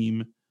impassioned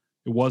team.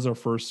 It was our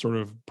first sort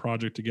of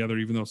project together,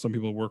 even though some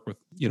people work with,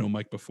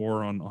 Mike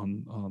before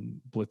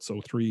on Blitz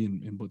 03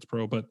 and Blitz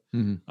Pro, but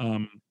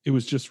it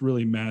was just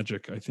really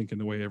magic, I think, in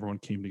the way everyone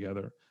came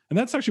together. And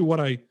that's actually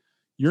what I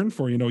yearned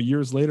for,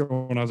 years later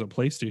when I was at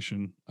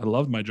PlayStation. I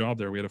loved my job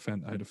there. I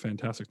had a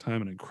fantastic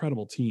time, an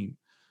incredible team,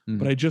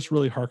 but I just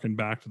really harkened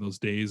back to those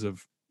days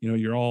of,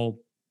 you're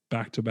all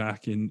back to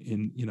back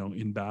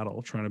in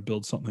battle, trying to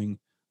build something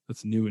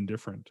that's new and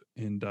different.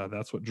 And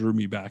that's what drew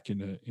me back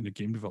into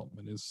game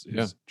development is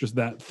just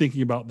that,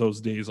 thinking about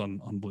those days on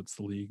Blitz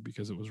the League,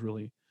 because it was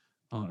really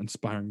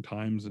inspiring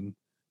times and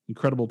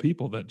incredible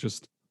people that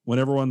just, when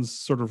everyone's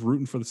sort of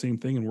rooting for the same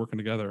thing and working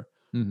together,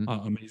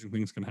 amazing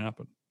things can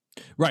happen.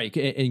 Right.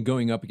 And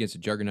going up against a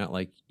juggernaut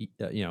like,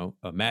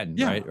 Madden,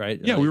 right?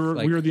 Yeah. We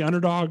were the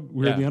underdog.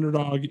 We were the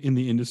underdog in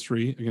the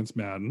industry against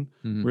Madden.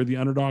 We were the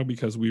underdog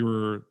because we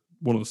were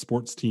one of the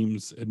sports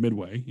teams at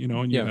Midway,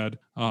 and you had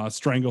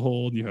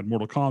Stranglehold, and you had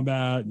Mortal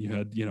Kombat, and you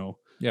had,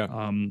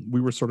 we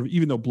were sort of,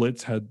 even though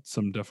Blitz had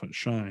some definite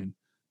shine,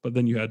 but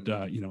then you had,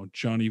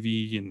 Johnny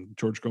V and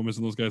George Gomez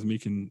and those guys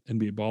making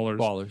NBA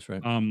Ballers.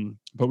 Right.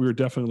 But we were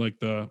definitely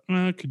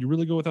like could you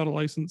really go without a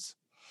license?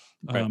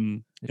 Right.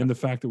 And the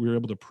fact that we were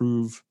able to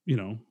prove,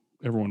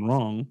 everyone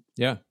wrong.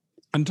 Yeah.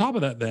 On top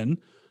of that, then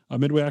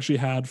Midway actually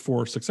had,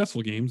 for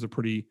successful games, a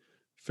pretty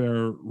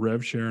fair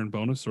rev share and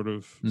bonus sort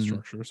of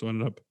structure. So I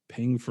ended up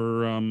paying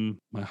for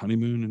my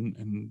honeymoon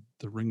and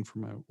the ring for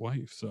my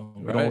wife. So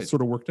it all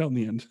sort of worked out in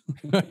the end.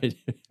 Right.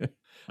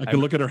 I could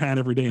look at her hand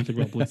every day and think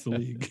about Blitz the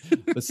League.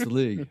 Blitz the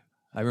League.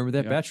 I remember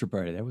that bachelor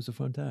party. That was a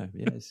fun time.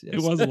 Yes. It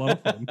was a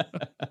lot of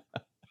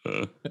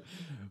fun.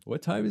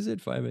 What time is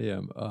it? 5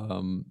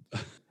 a.m.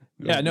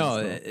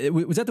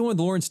 Was that the one with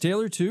Lawrence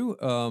Taylor too?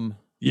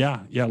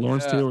 Yeah.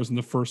 Lawrence Taylor was in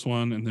the first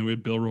one, and then we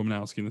had Bill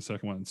Romanowski in the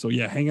second one. So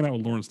hanging out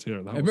with Lawrence Taylor.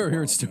 I remember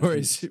hearing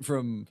stories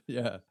from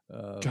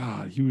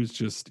God, he was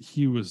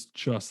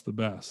just the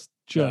best.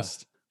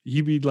 just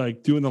he'd be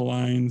like doing the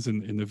lines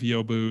in the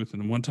VO booth,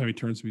 and one time he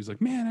turns to me, he's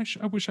like, "Man,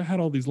 I wish I had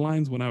all these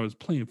lines when I was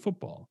playing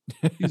football.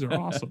 These are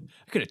awesome."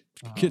 I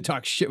could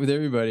talk shit with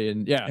everybody,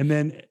 and And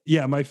then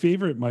my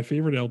favorite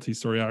LT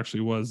story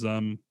actually was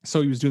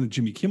so he was doing the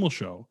Jimmy Kimmel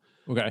show.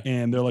 Okay.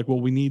 And they're like, "Well,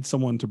 we need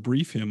someone to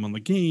brief him on the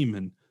game."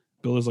 And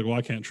Bill is like, "Well,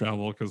 I can't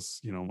travel because,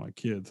 my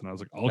kids." And I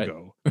was like, "I'll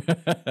go."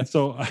 And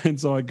so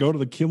I go to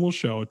the Kimmel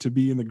show to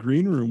be in the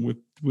green room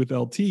with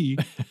LT.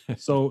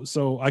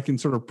 so I can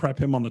sort of prep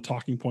him on the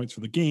talking points for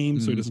the game.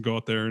 So he doesn't go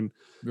out there and,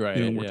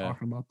 we're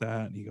talking about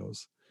that. And he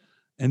goes,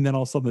 and then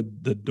all of a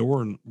sudden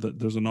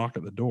there's a knock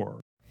at the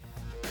door.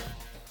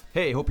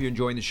 Hey, hope you're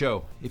enjoying the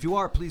show. If you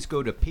are, please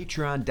go to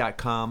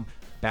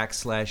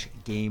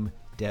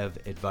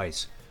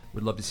patreon.com/GameDevAdvice.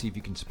 We'd love to see if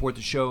you can support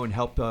the show and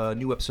help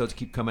new episodes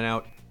keep coming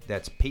out.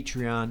 That's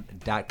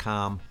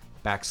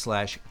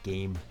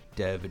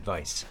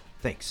patreon.com/GameDevAdvice.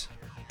 Thanks.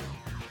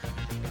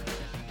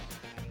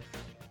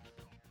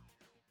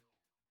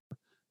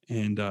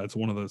 And it's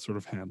one of the sort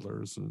of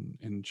handlers,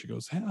 and she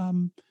goes, "Hey,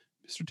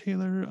 Mr.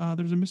 Taylor,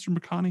 there's a Mr.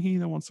 McConaughey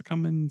that wants to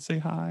come and say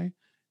hi."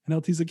 And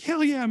LT's like,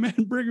 "Hell yeah,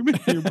 man, bring him in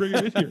here, bring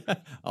him in here."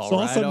 all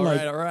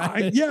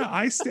right.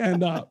 I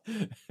stand up,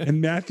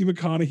 and Matthew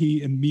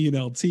McConaughey and me and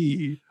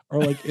LT are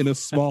like in a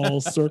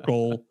small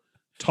circle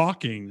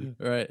talking.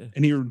 Right.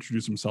 And he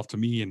introduced himself to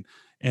me,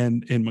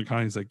 and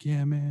McConaughey's like,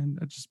 "Yeah, man,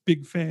 I'm just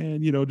big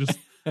fan, just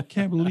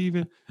can't believe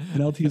it."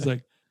 And LT's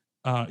like,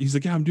 he's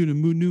like, "Yeah, I'm doing a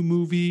new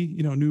movie,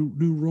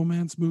 new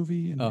romance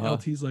movie." And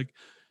LT's like,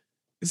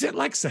 "Is it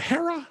like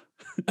Sahara?"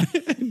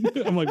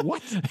 I'm like,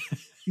 "What?"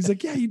 He's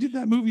like, "Yeah, you did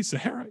that movie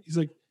Sahara." He's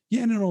like,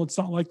 "Yeah, no, it's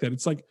not like that.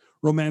 It's like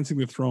Romancing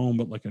the Throne,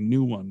 but like a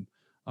new one."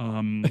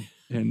 And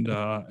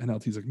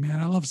LT's like, "Man,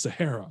 I love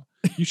Sahara.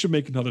 You should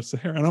make another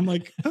Sahara." And I'm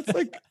like, "That's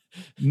like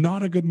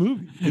not a good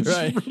movie." It's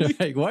right. really,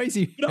 right. Why is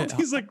he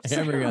he's like,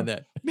 hammering on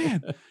that?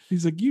 Man,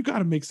 he's like, "You got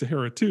to make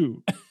Sahara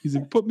too." He's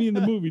like, "Put me in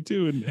the movie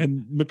too."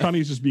 And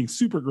McConaughey's just being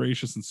super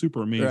gracious and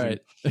super amazing.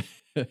 Right.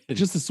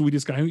 Just the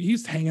sweetest guy.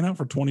 He's hanging out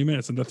for 20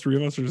 minutes, and the three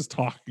of us are just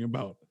talking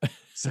about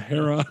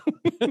Sahara.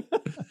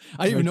 I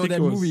don't even know what that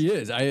movie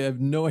is. I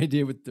have no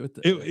idea what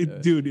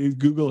dude,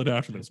 Google it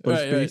after this.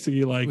 But it's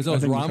basically like, it was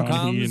those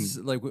rom-coms.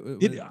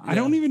 I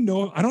don't even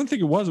know. I don't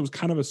think it was. It was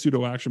kind of a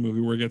pseudo action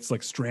movie where it gets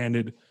like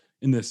stranded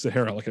in the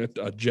Sahara, like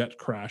a jet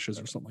crashes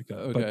or something like that.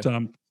 Okay.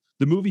 But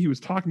the movie he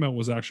was talking about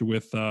was actually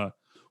with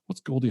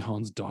what's Goldie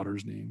Hawn's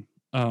daughter's name?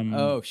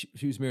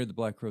 She was married to the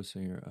Black Crow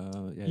singer. I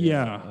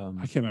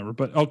can't remember,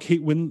 but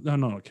Kate Winslet.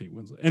 No, Kate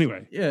Winslet.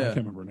 Anyway, I can't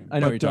remember her name. I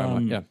know what you're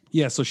talking about.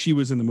 Yeah. So she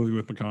was in the movie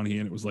with McConaughey,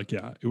 and it was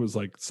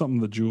like, something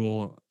the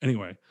Jewel.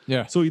 Anyway,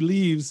 yeah. So he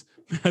leaves.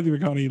 Matthew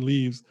McConaughey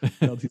leaves.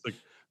 And he's like,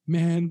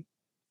 "Man,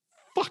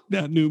 fuck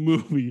that new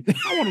movie.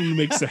 I want him to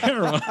make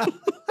Sahara."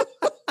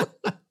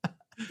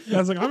 I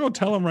was like, "I'm gonna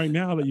tell him right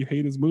now that you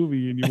hate his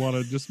movie and you want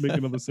to just make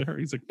another Sahara."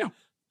 He's like, "No."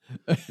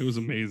 It was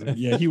amazing.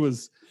 Yeah, he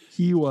was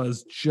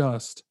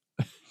just.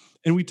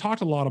 And we talked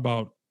a lot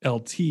about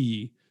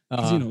LT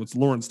because it's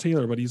Lawrence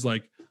Taylor, but he's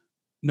like,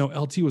 "No,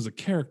 LT was a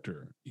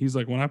character." He's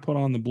like, "When I put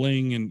on the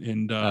bling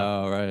and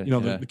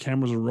the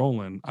cameras are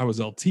rolling, I was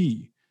LT."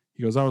 He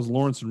goes, "I was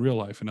Lawrence in real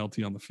life and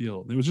LT on the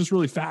field." It was just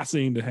really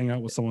fascinating to hang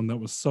out with someone that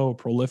was so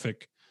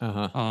prolific.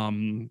 Like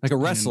a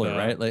wrestler,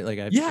 right?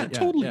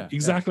 Totally.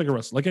 Exactly. Like a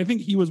wrestler. Like, I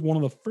think he was one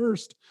of the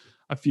first.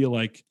 I feel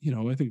like,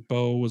 I think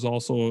Bo was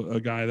also a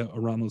guy that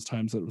around those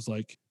times that was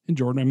like, in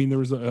Jordan, I mean, there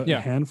was a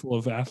handful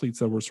of athletes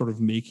that were sort of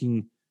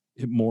making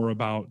it more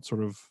about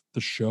sort of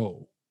the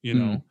show,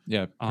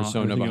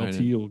 persona behind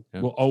LT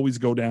will always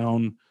go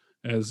down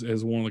as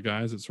one of the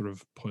guys that sort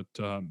of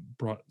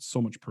brought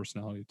so much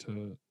personality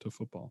to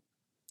football.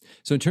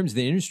 So in terms of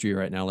the industry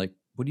right now, like,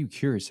 what are you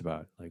curious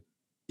about? Like,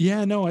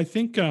 I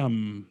think,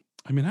 I'm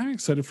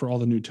excited for all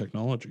the new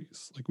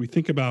technologies. Like, we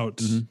think about,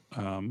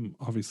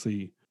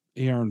 obviously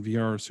AR and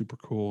VR are super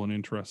cool and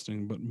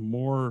interesting, but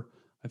more,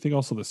 I think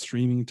also the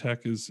streaming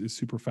tech is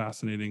super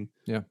fascinating.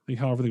 Yeah. I think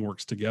how everything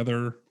works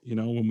together,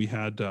 when we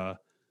had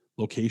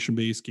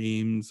location-based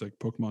games like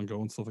Pokemon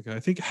Go and stuff like that. I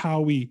think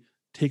how we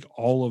take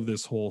all of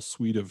this whole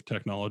suite of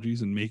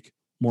technologies and make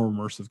more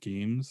immersive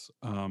games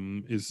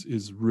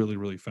is really,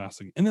 really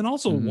fascinating. And then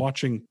also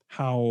watching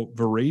how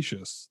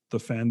voracious the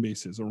fan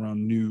base is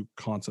around new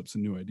concepts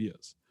and new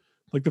ideas.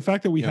 Like the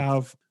fact that we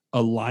have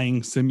a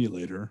lying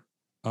simulator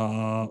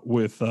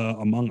with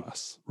Among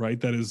Us,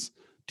 right? That is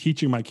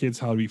teaching my kids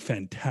how to be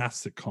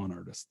fantastic con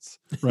artists,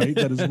 right?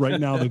 That is right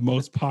now the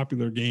most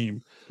popular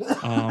game,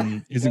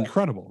 is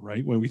incredible,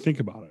 right? When we think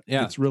about it,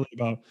 it's really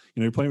about,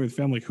 you're playing with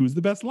family, who's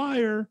the best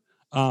liar.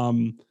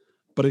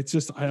 But it's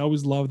just, I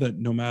always love that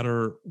no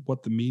matter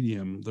what the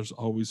medium, there's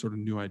always sort of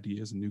new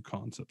ideas and new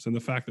concepts. And the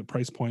fact that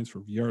price points for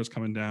VR is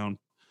coming down.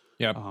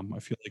 I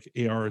feel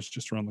like AR is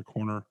just around the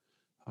corner.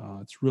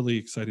 It's really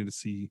exciting to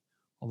see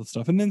all the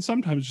stuff. And then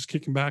sometimes just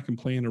kicking back and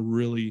playing a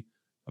really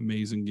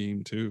amazing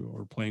game too,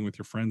 or playing with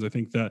your friends. I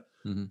think that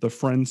the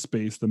friend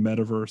space, the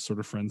metaverse sort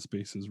of friend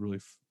space is really,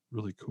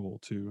 really cool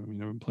too. I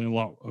mean, I've been playing a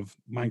lot of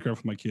Minecraft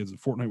with my kids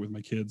and Fortnite with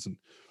my kids and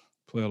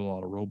play a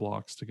lot of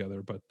Roblox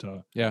together, but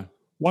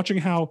watching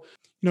how,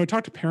 I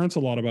talk to parents a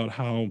lot about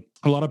how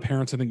a lot of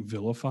parents, I think,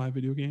 vilify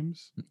video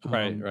games.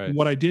 Right.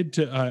 What I did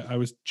I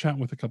was chatting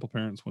with a couple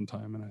parents one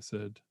time, and I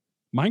said,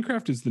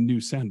 Minecraft is the new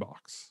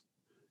sandbox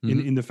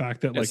in the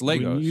fact that, like, it's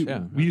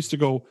Legos, we used to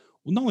go,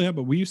 well, not only that,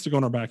 but we used to go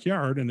in our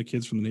backyard, and the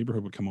kids from the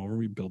neighborhood would come over,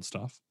 we'd build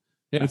stuff.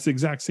 Yeah. It's the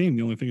exact same.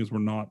 The only thing is we're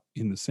not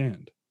in the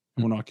sand,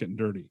 and we're not getting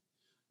dirty.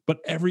 But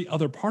every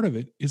other part of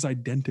it is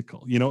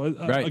identical.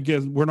 Right.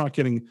 Again, we're not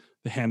getting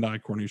the hand-eye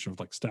coordination of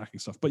like stacking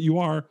stuff, but you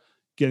are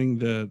getting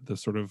the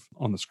sort of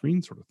on the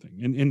screen sort of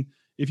thing. And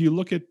if you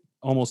look at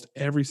almost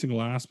every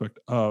single aspect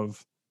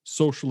of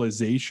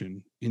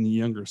socialization in the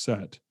younger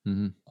set,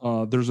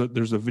 there's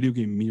a video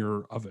game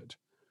mirror of it,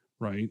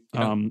 right?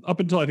 Yeah. Up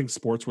until I think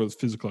sports was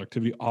physical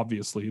activity.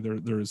 Obviously,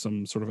 there is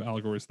some sort of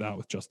allegories to that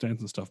with Just Dance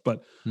and stuff.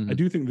 But I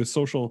do think the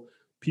social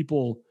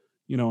people,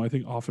 I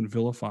think often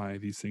vilify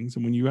these things.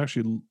 And when you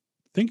actually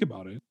think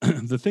about it,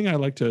 the thing I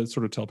like to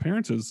sort of tell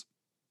parents is,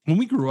 when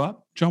we grew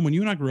up, John, when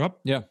you and I grew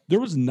up, there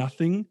was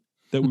nothing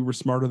that we were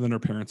smarter than our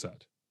parents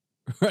at.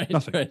 Right.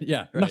 Nothing. Right.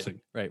 Yeah. Right, nothing.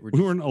 Right.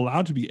 We weren't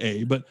allowed to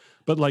be but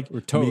like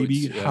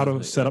maybe how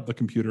to set up the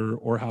computer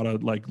or how to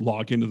like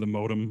log into the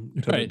modem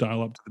to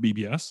dial up to the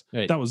BBS.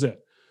 Right. That was it.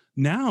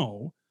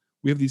 Now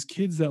we have these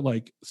kids that,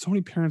 like, so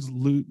many parents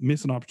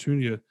miss an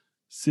opportunity of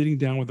sitting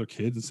down with their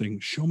kids and saying,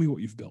 show me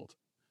what you've built.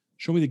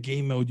 Show me the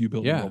game mode you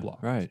built in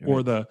Roblox, right.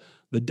 Or the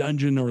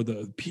dungeon or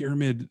the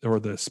pyramid or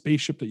the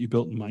spaceship that you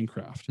built in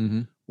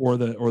Minecraft, or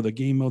the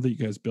game mode that you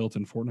guys built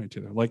in Fortnite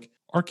together. Like,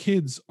 our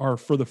kids are,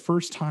 for the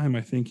first time,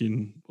 I think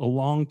in a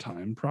long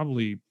time,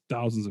 probably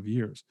thousands of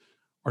years,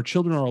 our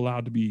children are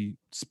allowed to be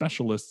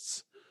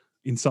specialists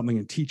in something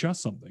and teach us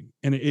something.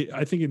 And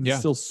I think it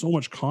instills so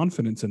much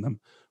confidence in them.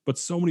 But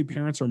so many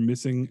parents are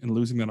missing and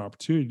losing that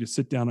opportunity to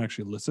sit down and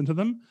actually listen to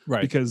them,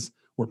 because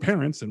we're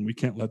parents and we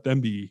can't let them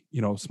be,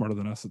 smarter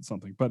than us at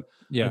something. But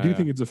I do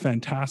think it's a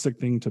fantastic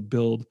thing to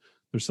build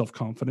their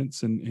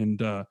self-confidence and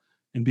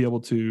be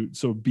able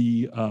to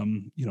be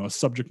a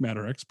subject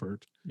matter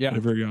expert at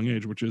a very young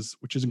age, which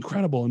is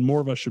incredible. And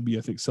more of us should be,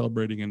 I think,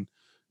 celebrating and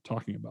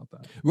talking about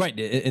that. Right.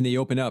 And they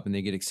open up and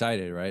they get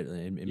excited, right?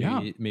 And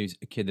maybe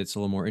a kid that's a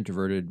little more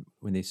introverted,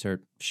 when they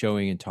start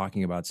showing and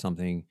talking about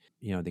something,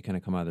 they kind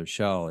of come out of their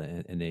shell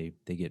and they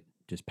get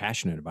just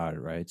passionate about it,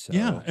 right? So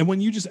and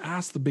when you just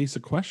ask the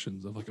basic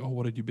questions of like, oh,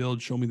 what did you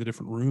build? Show me the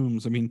different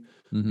rooms. I mean,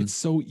 it's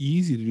so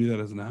easy to do that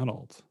as an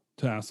adult,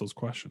 to ask those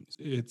questions.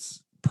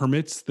 It's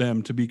permits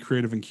them to be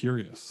creative and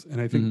curious.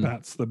 And I think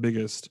that's the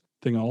biggest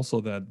thing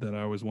also that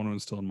I always want to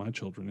instill in my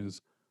children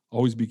is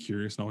always be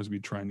curious and always be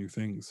trying new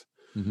things.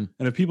 And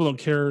if people don't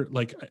care,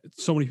 like,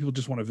 so many people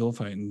just want to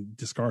vilify it and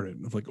discard it.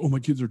 Of like, oh, my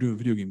kids are doing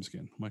video games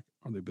again. I'm like,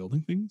 are they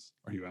building things?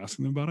 Are you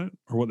asking them about it,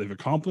 or what they've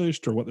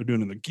accomplished, or what they're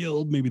doing in the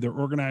guild? Maybe they're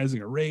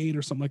organizing a raid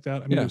or something like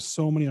that. I mean, there's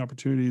so many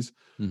opportunities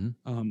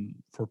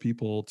for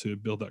people to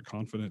build that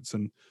confidence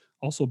and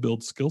also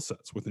build skill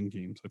sets within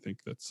games. I think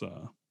that's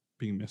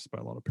being missed by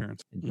a lot of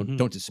parents. And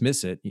don't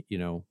dismiss it,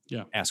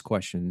 ask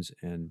questions.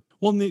 And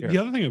the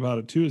other thing about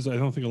it too is I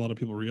don't think a lot of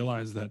people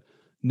realize that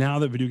now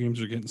that video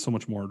games are getting so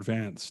much more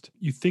advanced,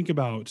 you think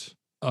about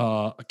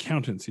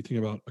accountants, you think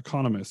about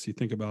economists, you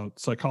think about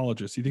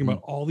psychologists, you think about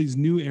all these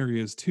new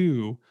areas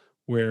too,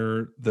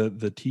 where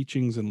the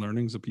teachings and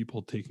learnings of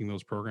people taking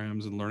those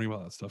programs and learning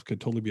about that stuff could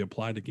totally be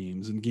applied to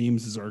games, and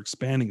games are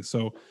expanding.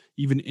 So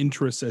even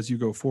interests as you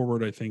go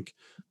forward, I think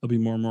there'll be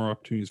more and more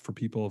opportunities for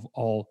people of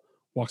all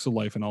walks of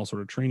life and all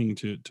sort of training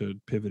to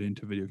pivot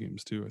into video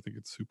games too. I think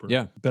it's super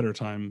better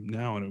time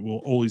now, and it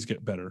will always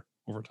get better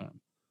over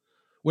time.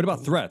 What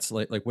about threats?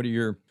 Like what are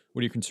your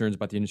concerns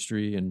about the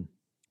industry? And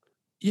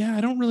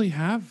I don't really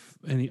have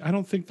any. I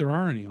don't think there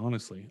are any,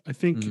 honestly. I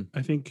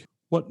think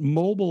what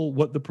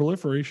the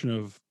proliferation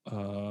of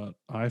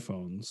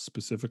iPhones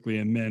specifically,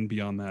 and then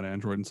beyond that,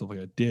 Android and stuff like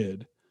that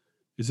did,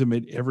 is it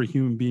made every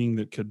human being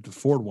that could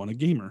afford one a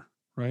gamer,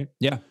 right?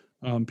 Yeah.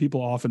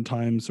 People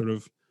oftentimes sort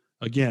of,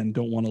 again,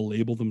 don't want to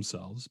label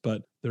themselves,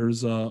 but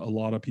there's a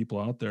lot of people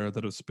out there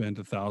that have spent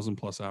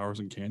 1,000+ hours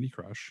in Candy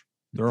Crush.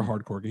 They're a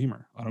hardcore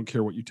gamer. I don't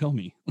care what you tell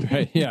me.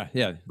 Right. Yeah.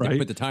 Right. They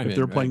put the time in.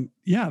 They're playing.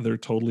 Yeah, they're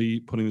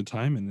totally putting the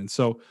time in. And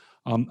so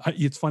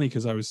it's funny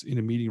because I was in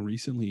a meeting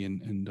recently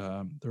and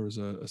there was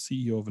a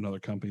CEO of another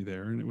company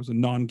there, and it was a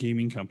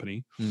non-gaming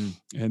company.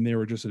 And they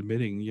were just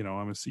admitting,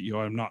 I'm a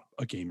CEO. I'm not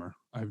a gamer.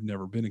 I've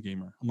never been a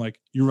gamer. I'm like,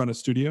 you run a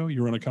studio?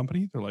 You run a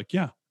company? They're like,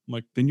 yeah. I'm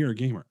like, then you're a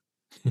gamer.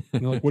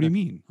 And they're like, what do you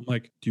mean? I'm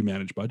like, do you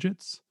manage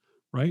budgets?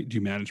 Right? Do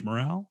you manage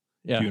morale?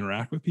 Yeah. Do you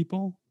interact with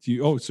people?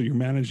 So you're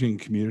managing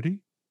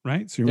community?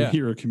 Right. So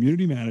you're a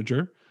community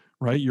manager,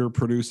 right? You're a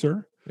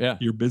producer. Yeah.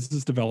 You're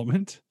business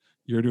development.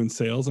 You're doing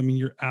sales. I mean,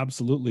 you're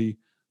absolutely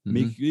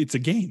it's a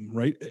game,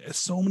 right?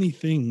 So many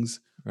things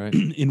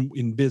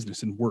in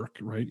business and work,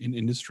 right? In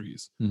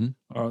industries,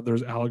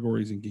 there's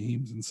allegories in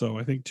games. And so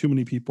I think too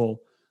many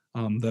people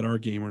that are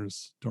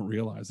gamers don't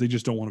realize, they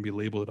just don't want to be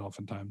labeled it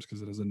oftentimes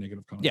because it has a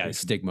negative connotation. Yeah.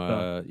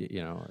 Stigma,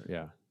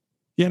 Yeah.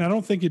 And I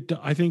don't think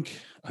I think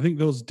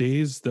those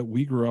days that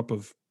we grew up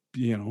of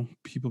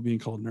people being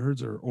called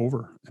nerds are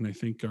over. And I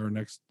think the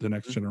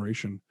next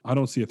generation, I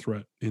don't see a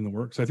threat in the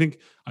works. I think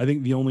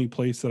the only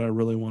place that I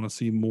really want to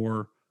see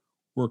more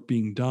work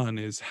being done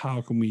is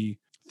how can we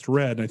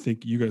thread. And I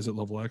think you guys at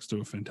Level X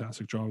do a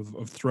fantastic job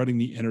of threading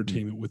the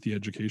entertainment with the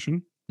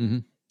education. Mm-hmm.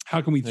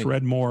 How can we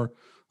thread more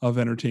of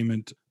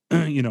entertainment,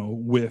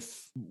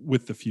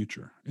 with the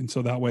future? And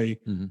so that way,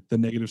 the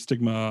negative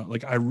stigma,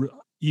 like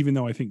even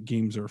though I think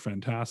games are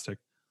fantastic,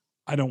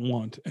 I don't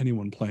want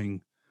anyone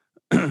playing,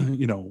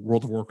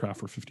 World of Warcraft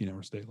for 15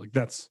 hours a day. Like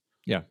that's,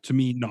 to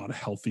me, not a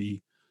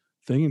healthy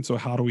thing. And so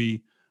how do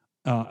we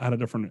add a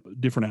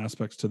different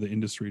aspects to the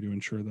industry to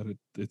ensure that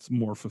it's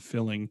more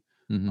fulfilling,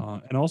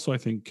 and also I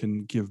think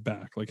can give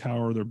back? Like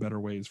how are there better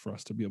ways for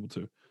us to be able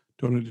to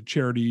donate to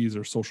charities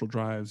or social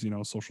drives,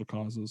 social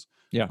causes,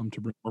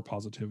 to bring more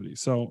positivity?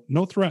 So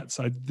no threats.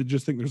 I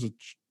just think there's a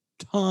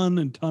ton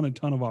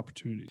of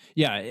opportunities.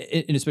 Yeah,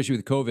 and especially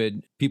with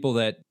COVID, people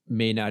that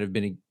may not have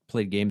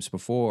played games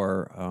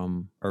before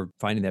are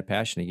finding that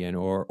passion again,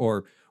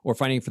 or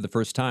finding it for the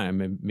first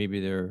time, and maybe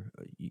they're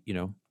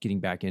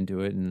getting back into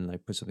it and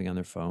like put something on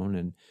their phone,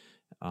 and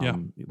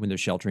when they're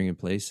sheltering in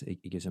place,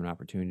 it gives them an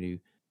opportunity.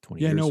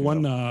 20 years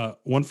ago.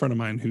 One friend of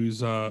mine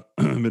who's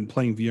been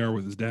playing VR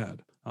with his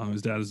dad.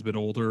 His dad is a bit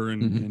older,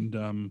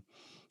 and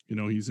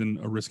he's in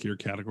a riskier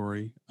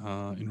category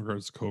in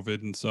regards to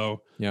COVID, and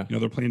so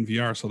they're playing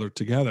VR, so they're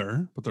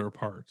together but they're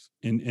apart.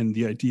 And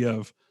the idea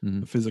of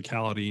the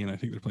physicality, and I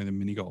think they're playing a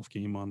mini golf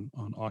game on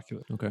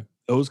Oculus. Okay,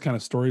 those kind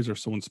of stories are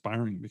so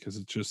inspiring because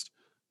it just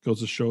goes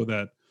to show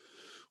that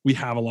we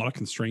have a lot of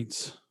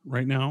constraints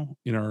right now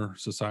in our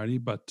society,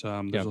 but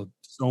there's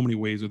so many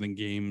ways within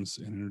games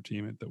and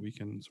entertainment that we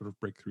can sort of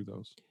break through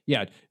those.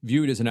 Yeah,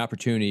 view it as an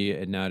opportunity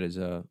and not as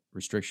a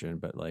restriction,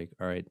 but like,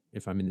 all right,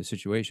 if I'm in this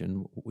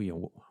situation,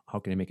 how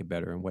can I make it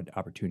better, and what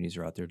opportunities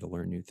are out there to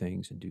learn new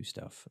things and do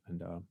stuff?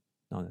 And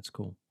that's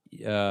cool.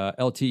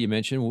 LT, you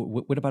mentioned,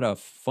 what about a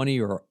funny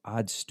or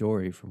odd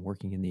story from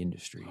working in the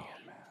industry? Oh,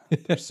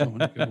 man. There's so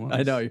many good ones.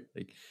 I know. You're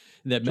like,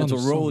 that mental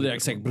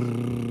Rolodex, like,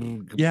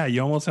 brrr. Yeah,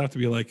 you almost have to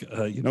be like,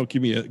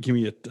 give me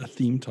a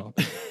theme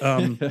topic.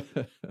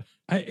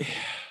 The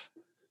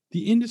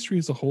industry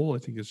as a whole, I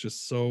think, is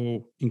just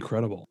so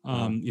incredible.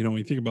 When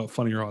you think about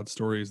funny or odd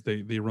stories,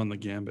 they run the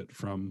gambit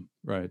from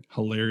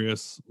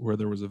hilarious, where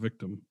there was a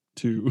victim,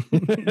 to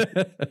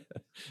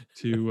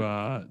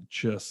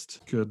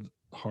just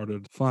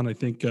good-hearted fun. I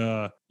think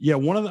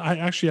one of the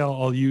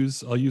I'll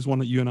use one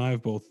that you and I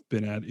have both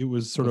been at. It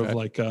was sort of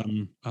like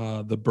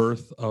the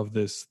birth of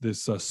this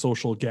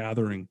social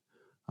gathering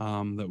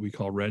that we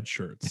call Red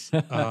Shirts,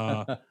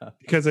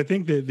 because I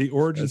think the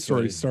origin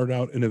story started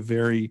out in a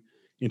very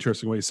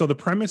interesting way. So the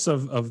premise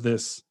of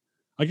this,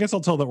 I guess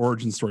I'll tell the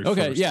origin story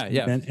first.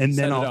 And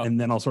then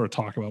I'll sort of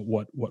talk about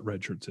what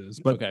Red Shirts is.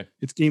 But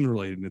it's game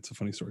related and it's a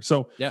funny story.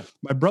 So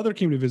my brother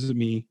came to visit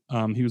me.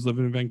 He was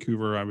living in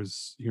Vancouver. I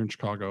was here in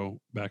Chicago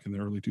back in the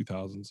early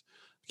 2000s.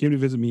 He came to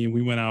visit me, and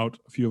we went out.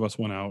 A few of us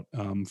went out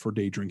for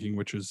day drinking,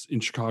 which is in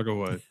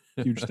Chicago a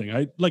huge thing.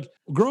 I like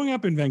growing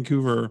up in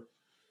Vancouver.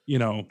 We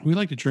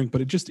like to drink,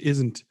 but it just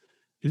isn't.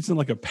 It isn't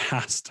like a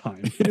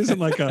pastime. It isn't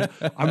like I'm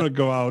going to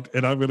go out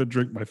and I'm going to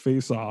drink my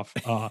face off,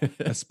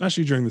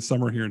 especially during the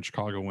summer here in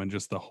Chicago when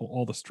just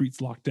all the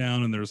streets locked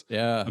down and there's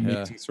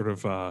amazing sort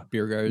of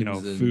beer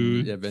gardens,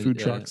 food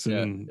trucks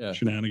and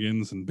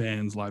shenanigans and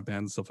live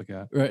bands, and stuff like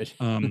that. Right.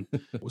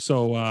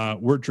 So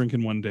we're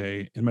drinking one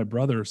day, and my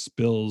brother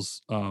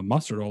spills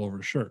mustard all over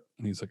his shirt,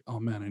 and he's like, "Oh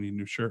man, I need a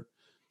new shirt."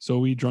 So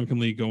we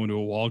drunkenly go into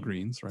a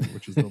Walgreens, right,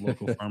 which is the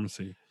local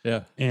pharmacy.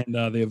 Yeah. And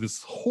they have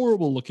this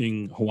horrible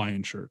looking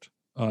Hawaiian shirt.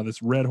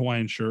 This red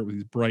Hawaiian shirt with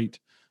these bright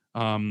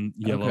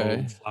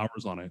yellow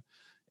flowers on it.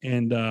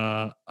 And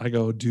I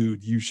go,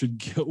 dude, you should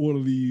get one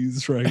of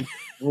these, right?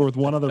 Or with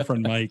one other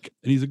friend, Mike.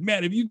 And he's like,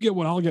 man, if you get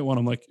one, I'll get one.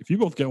 I'm like, if you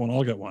both get one,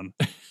 I'll get one.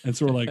 And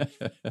so we're like,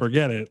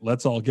 forget it.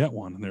 Let's all get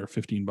one. And they're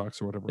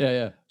 $15 or whatever.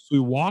 Yeah. So we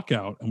walk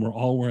out and we're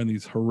all wearing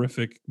these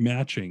horrific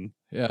matching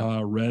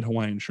red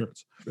Hawaiian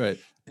shirts. Right.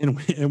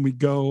 And we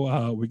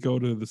go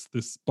to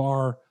this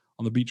bar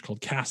on the beach called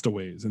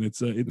Castaways, and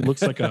it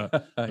looks like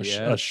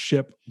a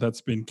ship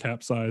that's been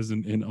capsized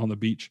and on the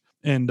beach.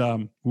 And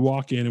we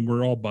walk in and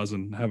we're all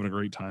buzzing, having a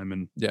great time.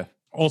 And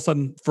all of a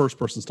sudden, first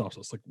person stops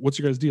us, like, "What's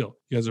your guys' deal?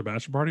 You guys are a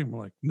bachelor party?" And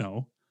we're like,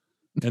 "No."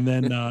 And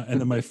then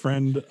my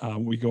friend,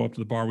 we go up to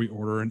the bar, we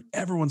order, and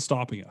everyone's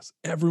stopping us.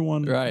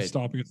 Everyone is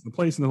stopping us in the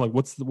place, and they're like,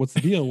 "What's the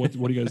deal? What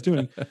are you guys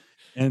doing?"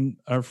 And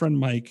our friend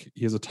Mike,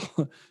 he has a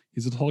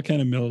tall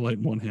can of Miller Lite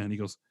in one hand. He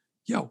goes,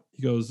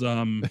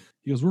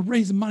 we're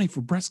raising money for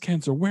breast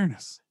cancer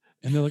awareness.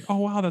 And they're like, "Oh,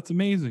 wow, that's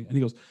amazing." And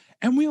he goes,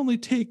 "And we only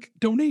take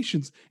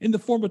donations in the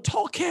form of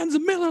tall cans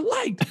of Miller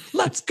Lite.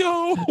 Let's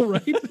go."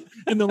 Right.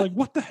 And they're like,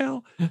 "What the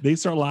hell?" They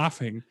start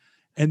laughing.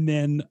 And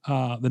then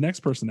the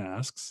next person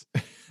asks,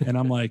 and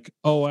I'm like,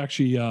 "Oh,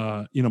 actually,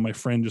 my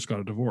friend just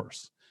got a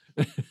divorce."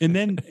 And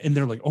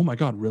they're like, "Oh my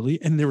God,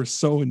 really?" And they were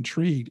so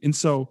intrigued. And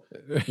so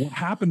what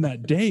happened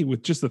that day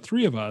with just the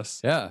three of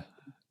us,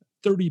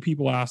 30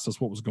 people asked us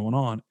what was going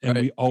on, and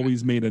we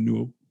always made a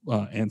new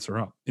answer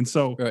up. And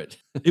so Right.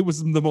 it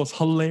was the most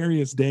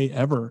hilarious day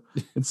ever.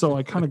 And so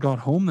I kind of got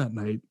home that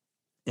night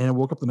and I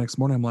woke up the next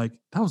morning. I'm like,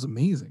 that was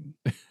amazing.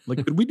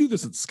 Like, could we do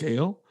this at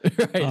scale?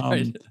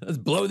 Right. Let's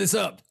blow this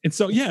up. And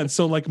so, yeah. And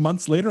so like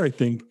months later, I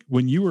think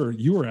when you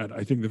were at,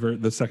 I think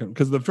the second,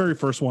 because the very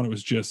first one, it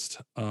was just,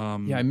 I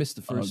missed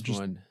the first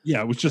one.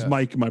 Yeah. It was just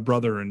Mike, my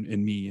brother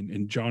and me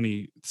and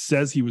Johnny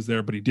says he was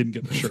there, but he didn't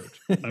get the shirt.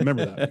 I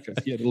remember that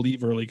because he had to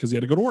leave early because he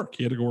had to go to work.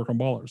 He had to go work on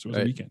Ballers. It was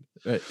a weekend.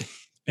 Right.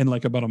 And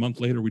like about a month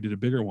later, we did a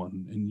bigger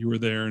one, and you were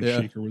there, and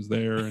Shaker was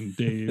there, and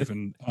Dave,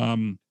 and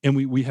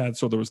we had,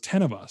 so there was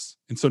 10 of us,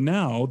 and so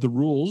now the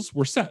rules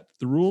were set.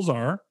 The rules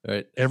are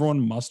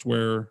everyone must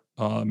wear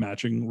a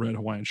matching red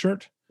Hawaiian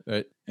shirt,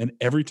 and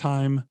every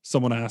time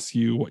someone asks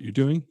you what you're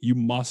doing, you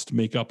must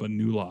make up a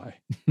new lie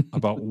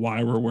about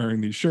why we're wearing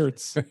these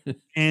shirts,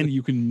 and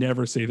you can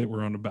never say that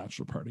we're on a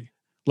bachelor party.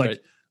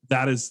 Like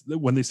that is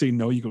when they say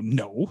no, you go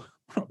no.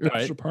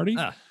 Bachelor party.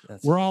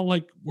 We're all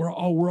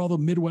the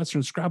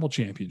Midwestern Scrabble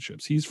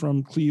championships. He's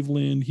from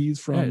Cleveland.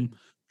 He's from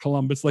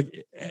Columbus.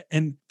 Like,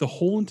 and the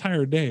whole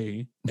entire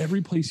day,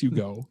 every place you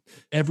go,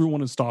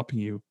 everyone is stopping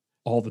you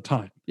all the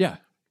time. Yeah.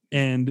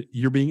 And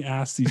you're being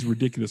asked these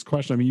ridiculous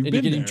questions. I mean, you're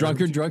getting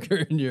drunker and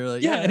drunker, and you're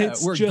like, and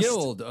it's we're just,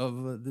 guild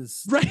of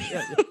this,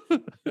 right?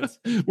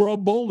 We're all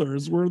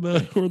bowlers. We're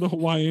the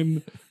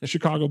Hawaiian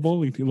Chicago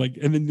bowling team. Like,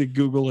 and then they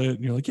Google it,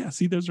 and you're like, yeah,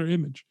 see, there's our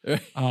image.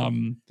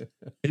 And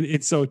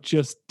it's so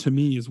just to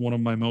me is one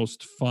of my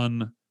most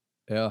fun.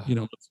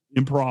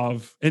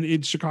 Improv, and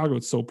in Chicago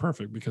it's so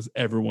perfect because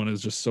everyone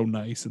is just so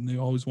nice and they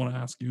always want to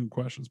ask you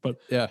questions. But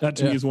that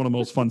to me is one of the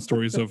most fun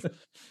stories of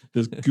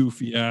this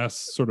goofy ass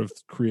sort of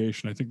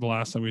creation. I think the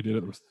last time we did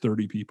it, there was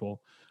 30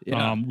 people. We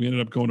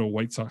ended up going to a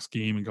White Sox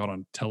game and got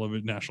on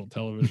television, national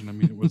television. I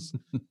mean, it was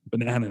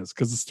bananas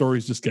because the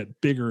stories just get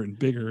bigger and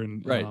bigger.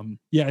 And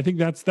I think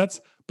that's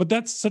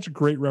such a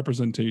great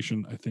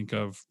representation, I think,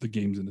 of the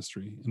games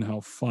industry and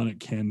how fun it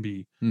can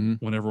be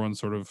when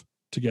everyone's sort of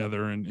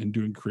together and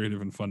doing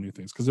creative and fun new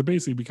things, because it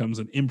basically becomes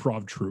an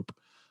improv troupe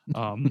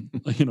on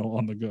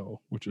the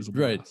go, which is a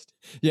blast.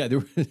 There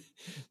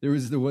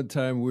was the one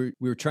time we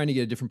were trying to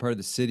get a different part of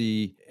the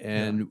city,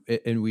 and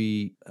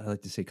we, I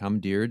like to say,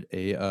 commandeered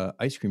a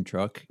ice cream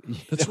truck.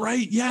 That's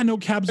right. No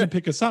cabs would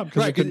pick us up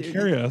because they couldn't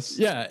carry us.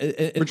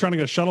 We're trying to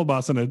get a shuttle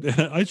bus, and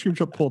an ice cream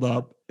truck pulled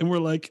up, and we're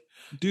like,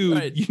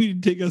 dude, you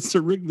need to take us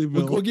to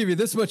Wrigleyville. We'll give you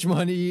this much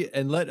money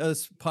and let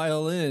us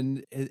pile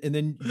in, and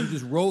then you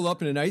just roll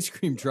up in an ice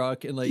cream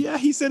truck and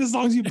he said as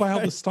long as you buy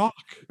out the stock.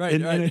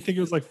 And I think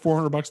it was like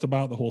 $400 to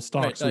buy out the whole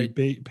stock. So we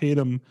paid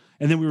him,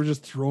 and then we were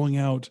just throwing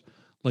out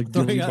like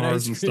dilly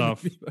bars and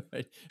stuff.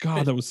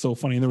 God, that was so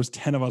funny. And there was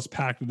 10 of us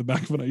packed in the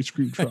back of an ice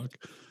cream truck.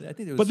 I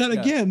think it was, but then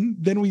again,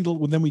 then we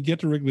get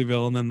to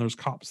Wrigleyville, and then there's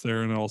cops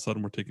there, and all of a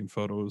sudden we're taking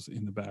photos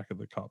in the back of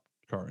the cop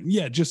car. And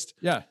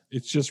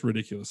it's just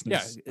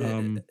ridiculousness.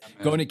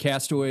 Going to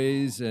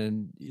Castaways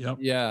and you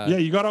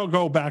got to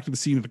go back to the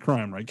scene of the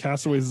crime, right?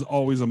 Castaways is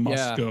always a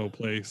must go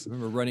place. I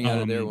remember running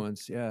out of there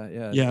once.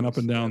 And up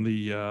and down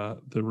the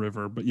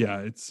river. But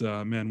it's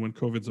man, when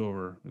COVID's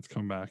over, it's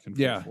come back and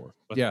forth.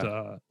 But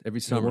every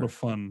summer. What a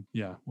fun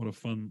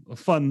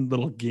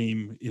little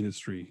game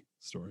industry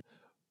story.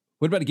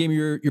 What about a game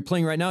you're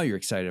playing right now you're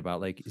excited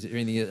about? Like, is there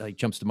anything that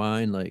jumps to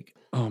mind? Like,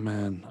 oh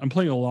man, I'm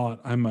playing a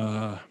lot. I'm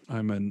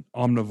an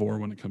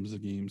omnivore when it comes to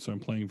games. So I'm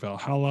playing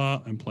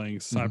Valhalla, I'm playing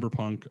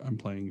Cyberpunk, I'm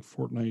playing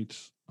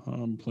Fortnite,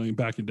 I'm playing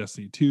back in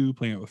Destiny 2,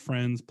 playing out with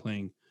friends,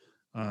 playing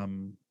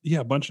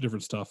a bunch of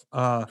different stuff.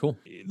 Cool.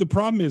 The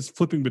problem is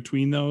flipping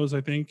between those,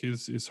 I think,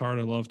 is hard.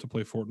 I love to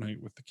play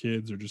Fortnite with the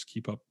kids or just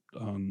keep up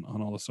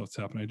on all the stuff that's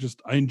happening.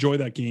 I enjoy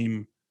that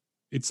game.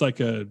 It's like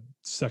a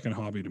second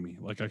hobby to me.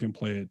 Like I can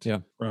play it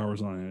for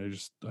hours on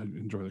it. I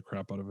enjoy the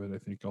crap out of it. I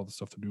think all the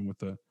stuff they're doing with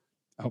the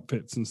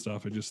outfits and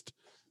stuff.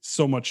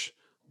 So much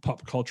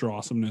pop culture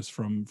awesomeness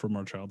from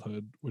our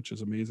childhood, which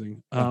is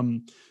amazing.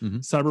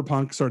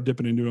 Cyberpunk, started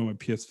dipping into it on my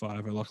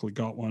PS5. I luckily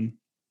got one.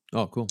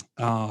 Oh, cool.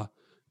 And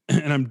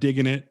I'm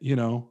digging it,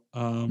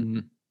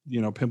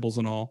 pimples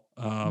and all.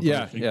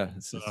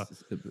 It's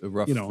a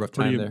rough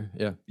time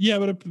there.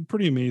 But a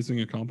pretty amazing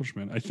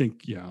accomplishment. I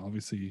think,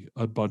 obviously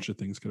a bunch of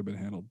things could have been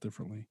handled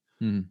differently.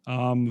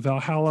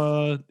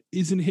 Valhalla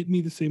isn't hitting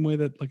me the same way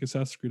that like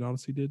Assassin's Creed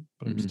Odyssey did,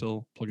 but I'm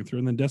still plugging through.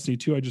 And then Destiny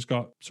 2, I just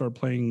started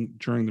playing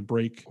during the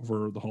break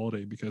over the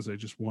holiday because I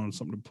just wanted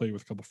something to play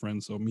with a couple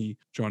friends. So me,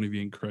 Johnny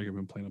V, and Craig have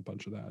been playing a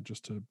bunch of that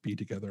just to be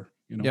together,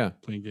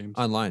 playing games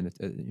online. That's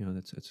great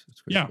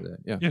for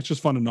that. It's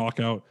just fun to knock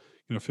out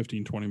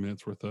 15-20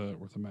 minutes worth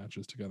of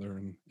matches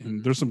together,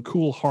 and there's some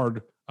cool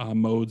hard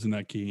modes in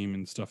that game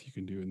and stuff you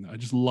can do, and I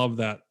just love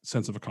that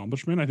sense of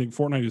accomplishment. I think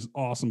Fortnite is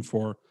awesome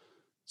for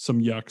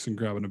some yucks and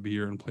grabbing a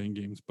beer and playing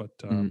games, but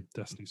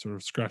Destiny sort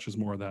of scratches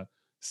more of that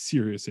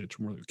serious itch.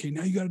 More like, okay,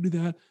 now you got to do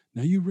that,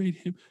 now you raid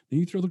him, now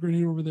you throw the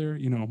grenade over there,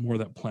 more of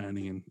that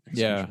planning and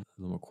execution. A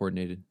little more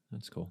coordinated.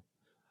 That's cool.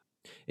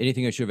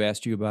 Anything I should have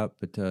asked you about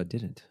but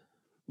didn't?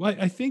 Well,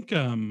 I think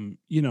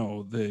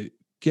the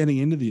getting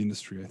into the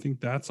industry, I think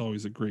that's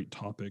always a great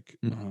topic.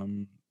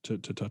 to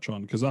touch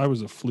on, because I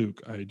was a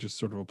fluke. I just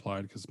sort of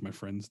applied because my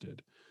friends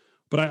did.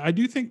 But I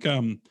do think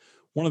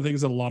one of the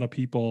things that a lot of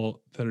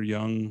people that are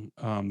young,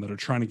 that are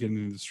trying to get in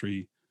the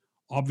industry,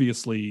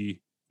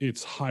 obviously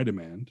it's high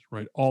demand,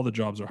 right? All the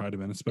jobs are high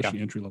demand,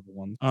 especially entry level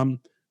ones.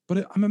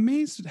 But I'm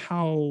amazed at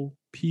how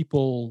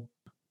people,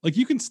 like,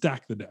 you can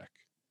stack the deck.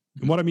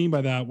 And what I mean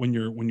by that, when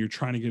you're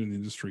trying to get in the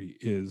industry,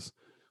 is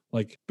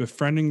like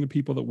befriending the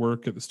people that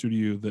work at the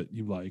studio that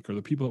you like, or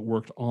the people that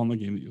worked on the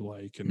game that you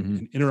like,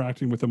 and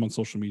interacting with them on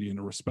social media in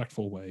a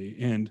respectful way,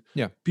 and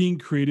being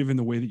creative in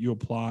the way that you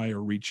apply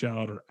or reach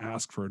out or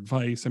ask for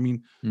advice. I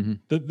mean,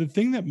 the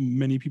thing that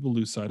many people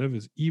lose sight of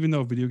is, even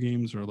though video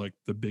games are like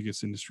the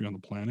biggest industry on the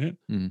planet,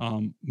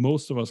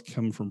 most of us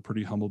come from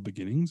pretty humble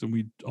beginnings, and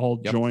we all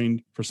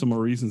joined for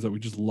similar reasons, that we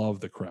just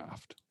love the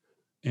craft.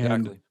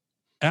 And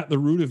at the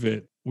root of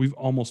it, we've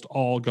almost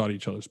all got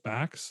each other's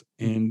backs.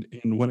 And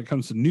when it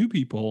comes to new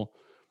people,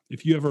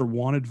 if you ever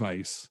want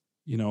advice,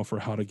 you know, for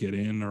how to get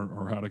in,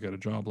 or how to get a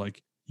job,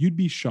 like, you'd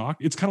be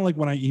shocked. It's kind of like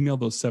when I emailed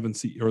those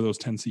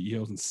 10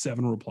 CEOs and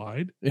 7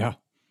 replied. Yeah.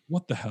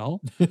 What the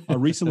hell?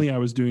 Recently, I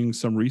was doing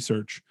some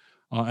research,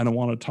 and I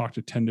wanted to talk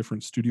to 10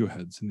 different studio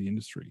heads in the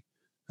industry.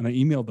 And I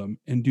emailed them,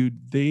 and dude,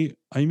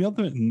 I emailed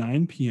them at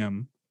 9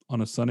 p.m.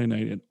 on a Sunday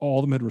night, and all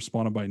of them had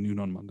responded by noon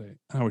on Monday.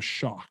 And I was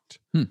shocked.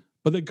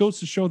 But that goes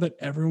to show that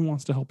everyone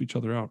wants to help each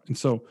other out. And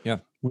so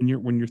when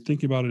you're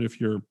thinking about it, if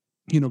you're,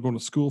 you know, going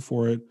to school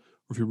for it,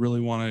 or if you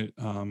really want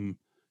to, you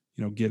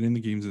know, get in the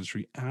games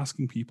industry,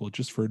 asking people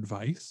just for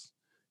advice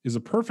is a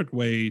perfect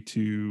way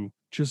to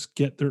just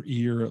get their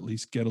ear, at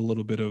least get a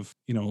little bit of,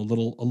 you know,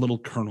 a little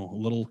kernel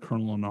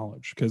of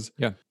knowledge. Because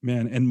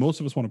man, and most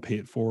of us want to pay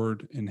it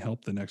forward and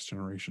help the next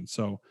generation.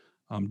 So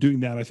doing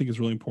that, I think, is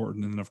really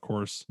important. And then, of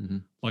course,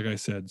 like I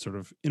said, sort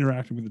of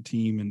interacting with the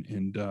team,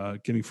 and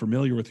getting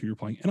familiar with who you're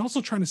playing, and also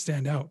trying to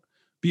stand out,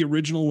 be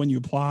original when you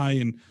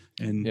apply,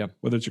 and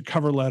whether it's your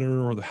cover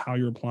letter or how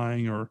you're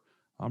applying, or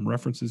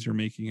references you're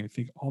making. I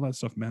think all that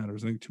stuff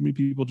matters. I think too many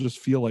people just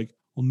feel like,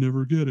 I'll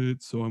never get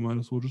it, so I might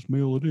as well just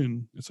mail it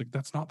in. It's like,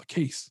 that's not the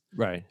case.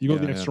 Right. You go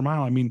the extra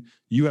mile. I mean,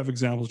 you have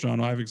examples, John.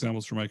 I have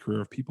examples from my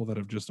career of people that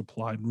have just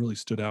applied and really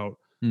stood out,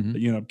 that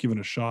you end up giving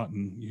a shot.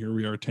 And here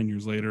we are 10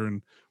 years later,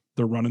 and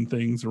they're running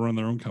things, they're running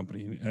their own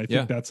company. And I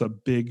think that's a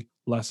big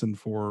lesson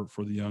for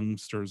the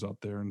youngsters out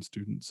there, and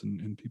students,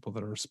 and people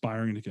that are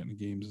aspiring to get into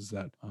games, is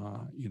that,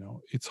 you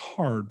know, it's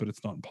hard, but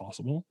it's not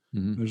impossible.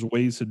 There's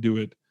ways to do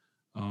it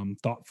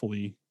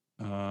thoughtfully,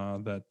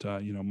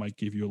 that, you know, might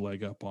give you a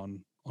leg up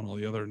on all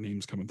the other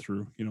names coming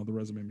through, you know, the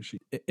resume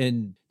machine.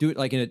 And do it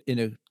like in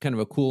a kind of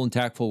a cool and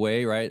tactful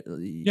way, right?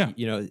 Yeah.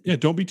 You know,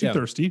 don't be too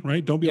thirsty,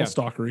 right? Don't be all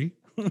stalkery.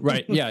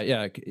 Right.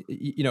 Yeah.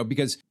 You know,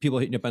 because people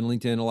hitting up on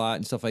LinkedIn a lot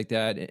and stuff like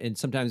that. And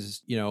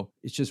sometimes, you know,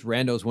 it's just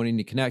randos wanting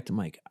to connect. I'm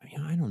like,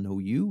 I don't know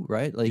you,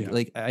 right?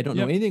 Like I don't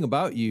know anything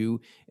about you.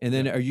 And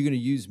then are you going to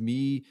use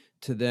me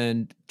to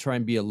then try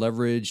and be a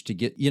leverage to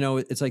get, you know,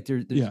 it's like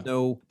there's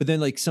no, but then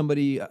like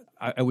somebody,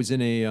 I was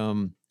in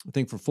a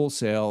thing for Full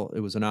Sail. It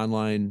was an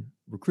online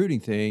recruiting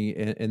thing,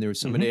 and there was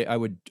somebody I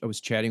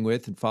was chatting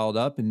with and followed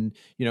up, and,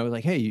 you know,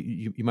 like, hey,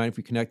 you mind if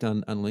we connect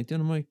on LinkedIn?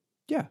 I'm like,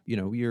 yeah, you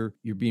know, you're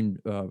being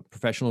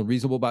professional and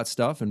reasonable about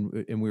stuff, and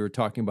we were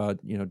talking about,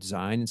 you know,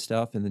 design and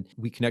stuff, and then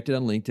we connected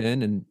on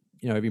LinkedIn, and,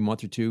 you know, every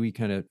month or two he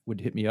kind of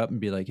would hit me up and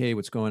be like, hey,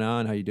 what's going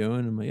on? How you doing?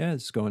 I'm like, yeah,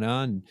 this is going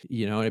on. And,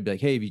 you know, and I'd be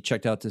like, hey, have you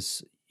checked out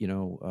this, you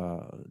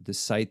know, this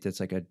site that's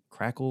like a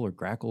Crackle or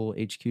Grackle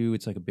HQ?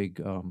 It's like a big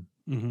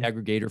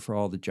aggregator for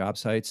all the job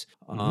sites.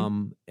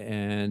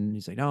 And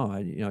he's like, no,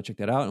 I check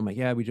that out. I'm like,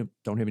 yeah, we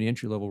don't have any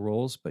entry level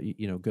roles, but,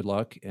 you know, good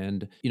luck.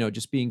 And, you know,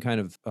 just being kind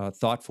of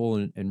thoughtful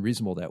and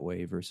reasonable that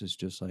way, versus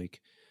just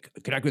like,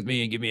 connect with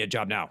me and give me a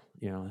job now.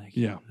 You know,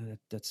 like,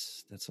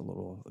 that's a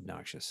little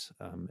obnoxious.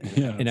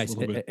 And I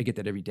get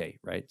that every day.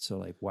 Right. So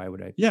like, why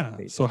would I? Yeah.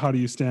 So how do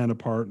you stand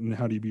apart, and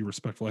how do you be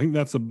respectful? I think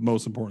that's the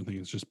most important thing,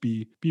 is just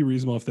be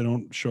reasonable. If they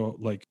don't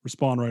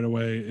respond right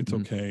away, it's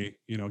okay.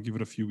 You know, give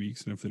it a few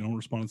weeks. And if they don't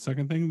respond to the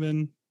second thing,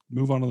 then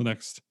move on to the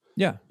next.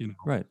 Yeah. You know,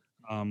 right.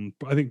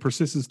 But I think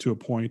persistence to a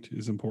point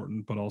is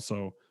important, but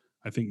also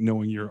I think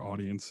knowing your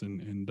audience,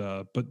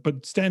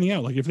 but standing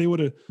out. Like, if they would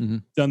have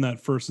done that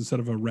first, instead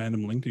of a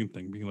random LinkedIn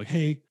thing, being like,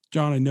 hey,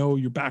 John, I know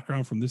your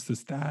background from this,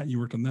 that, you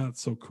worked on that.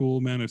 It's so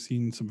cool, man. I've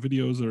seen some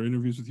videos or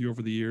interviews with you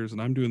over the years,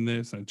 and I'm doing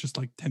this. And just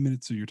like 10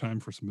 minutes of your time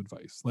for some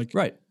advice. Like,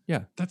 right.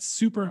 Yeah. That's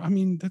super. I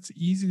mean, that's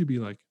easy to be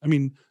like,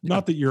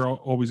 not that you're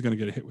always going to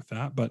get a hit with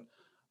that, but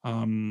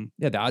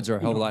the odds are a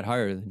hell of a lot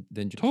higher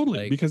than just totally,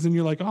 like, because then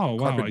you're like, oh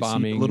wow, I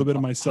see a little bit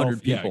of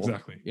myself. Yeah,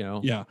 exactly. You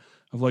know,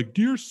 of like,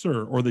 dear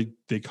sir, or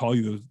they call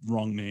you the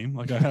wrong name.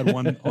 Like I had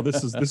one.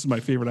 This is my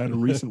favorite. I had a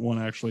recent one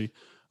actually.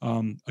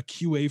 A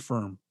QA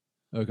firm.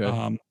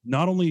 Okay.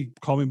 Not only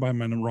called me by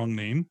my wrong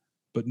name,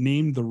 but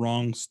named the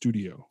wrong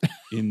studio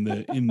in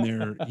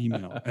their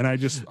email. And I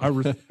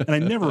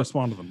never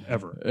respond to them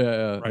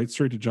ever. Right,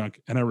 straight to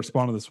junk. And I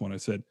responded to this one. I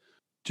said,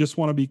 just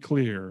want to be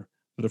clear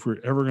that if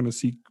we're ever going to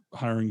seek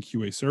hiring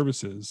QA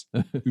services,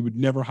 we would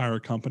never hire a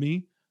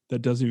company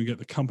that doesn't even get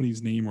the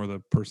company's name or the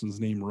person's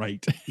name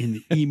right in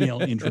the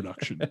email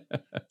introduction.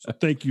 So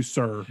thank you,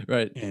 sir.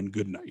 Right. And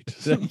good night.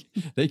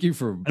 Thank you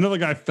for. I know the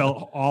guy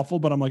felt awful,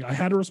 but I'm like, I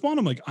had to respond.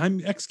 I'm like,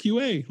 I'm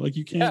XQA. Like,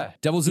 you can't. Yeah,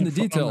 devil's in the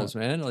details,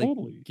 man. Like,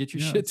 totally. Get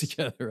your shit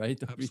together, right?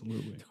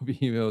 Absolutely. Don't be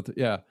emailed.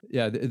 Yeah.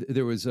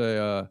 There was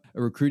a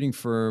recruiting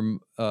firm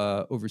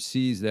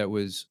overseas they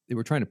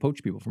were trying to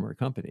poach people from our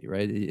company,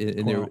 right?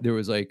 And there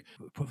was like,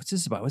 what's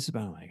this about?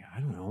 I'm like, I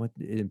don't know.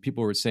 And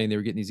people were saying they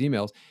were getting these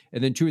emails,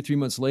 and then 2 or 3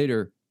 months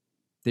later,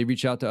 they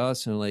reach out to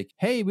us and are like,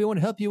 hey, we want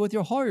to help you with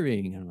your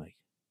hiring. And I'm like,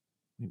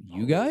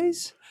 you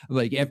guys?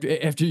 Like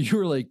after you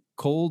were like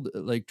cold,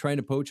 like trying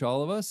to poach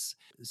all of us.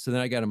 So then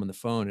I got them on the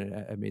phone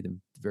and I made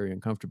them very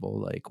uncomfortable.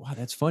 Like, wow,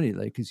 that's funny.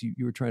 Like, cause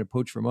you were trying to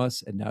poach from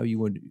us and now you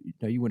want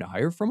to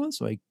hire from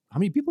us. Like, how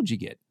many people did you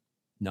get?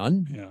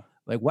 None. Yeah.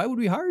 Like, why would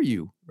we hire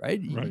you?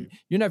 Right.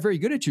 You're not very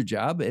good at your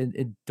job.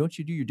 And don't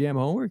you do your damn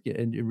homework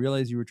and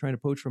realize you were trying to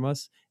poach from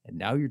us. And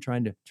now you're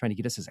trying to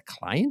get us as a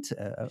client.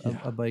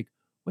 I'm like,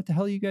 what the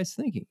hell are you guys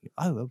thinking?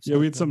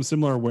 We had something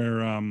similar where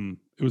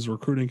it was a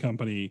recruiting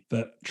company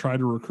that tried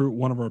to recruit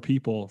one of our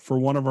people for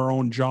one of our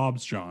own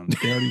jobs, John.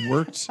 They already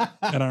worked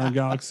at Iron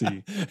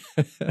Galaxy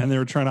and they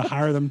were trying to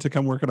hire them to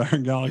come work at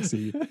Iron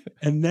Galaxy.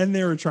 And then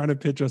they were trying to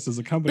pitch us as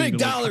a company. Big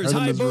dollars,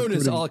 high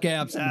bonus, all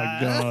caps. Oh my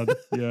God.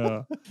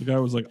 Yeah. The guy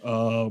was like,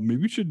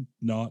 maybe we should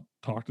not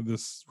talk to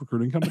this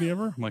recruiting company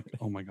ever. I'm like,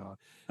 oh my God.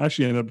 I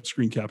actually ended up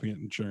screen capping it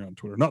and sharing it on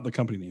Twitter. Not the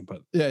company name,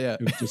 but yeah.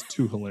 It was just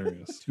too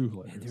hilarious.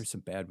 Man, there's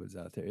some bad ones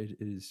out there. It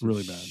is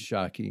really bad.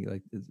 Shocking.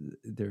 Like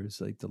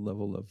there's like the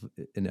level of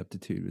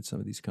ineptitude with some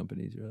of these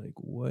companies. You're like,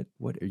 what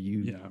are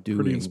you doing?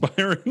 Pretty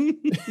inspiring.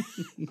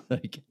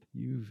 Like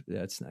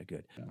that's not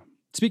good. Yeah.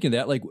 Speaking of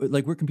that, like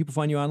where can people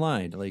find you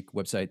online? Like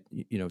website,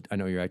 I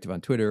know you're active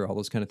on Twitter, all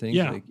those kind of things.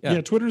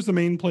 Yeah. Twitter's the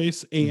main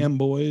place. AM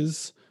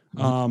Boys.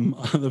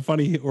 The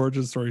funny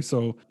origin story.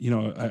 So,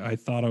 I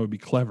thought I would be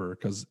clever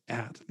because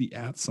at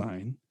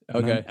sign.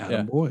 Okay.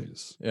 Adam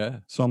Boys.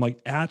 Yeah. So I'm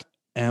like at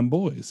Adam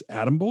Boys,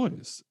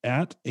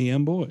 at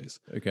AM Boys.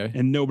 Okay.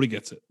 And nobody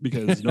gets it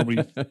because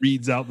nobody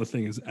reads out the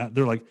thing is at.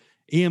 They're like,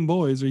 AM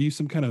Boys, are you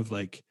some kind of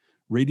like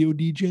radio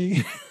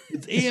DJ?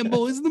 It's AM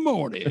Boys in the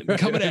morning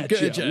coming at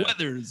you.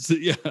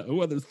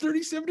 Weather's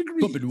 37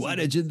 degrees. Pumping white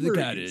edge into the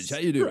cottage. How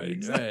you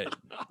doing? Right.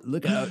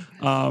 Look out.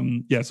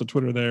 So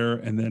Twitter there,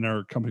 and then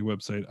our company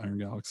website,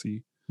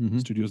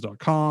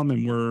 IronGalaxyStudios.com,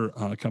 and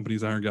we're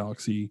company's Iron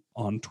Galaxy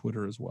on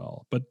Twitter as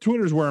well. But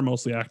Twitter's where I'm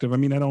mostly active. I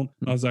mean, not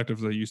as active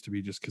as I used to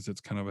be just because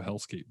it's kind of a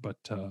hellscape, but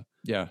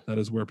that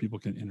is where people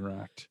can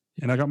interact.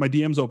 And I got my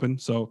DMs open,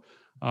 so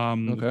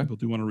if people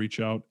do want to reach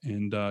out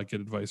and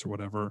get advice or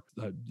whatever,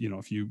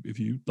 if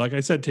you like I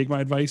said, take my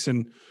advice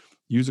and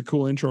use a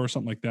cool intro or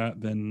something like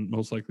that, then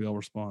most likely I'll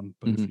respond.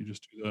 But if you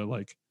just do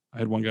like I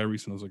had one guy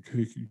recently, I was like,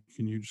 hey,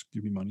 can you just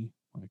give me money?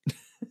 Like,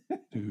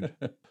 dude,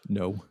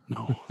 no,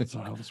 that's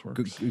not how this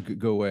works.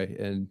 Go away.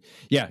 And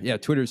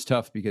Twitter's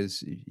tough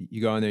because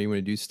you go on there, you want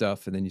to do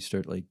stuff, and then you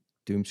start like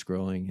doom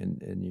scrolling,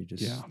 and you're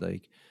just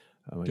like,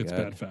 oh my Gets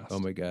God, bad fast. oh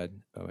my God,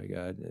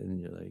 and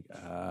you're like,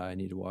 I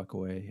need to walk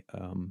away.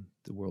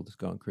 The world has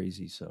gone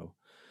crazy. So,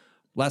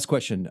 last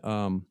question.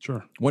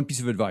 Sure. One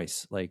piece of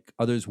advice, like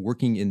others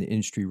working in the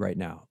industry right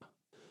now.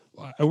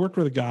 I worked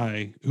with a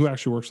guy who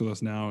actually works with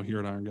us now here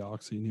at Iron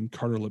Galaxy named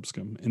Carter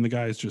Lipscomb. And the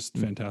guy is just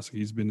fantastic.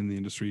 He's been in the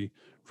industry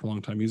for a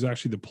long time. He's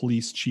actually the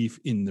police chief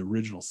in the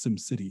original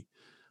SimCity. He's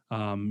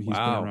been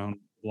around the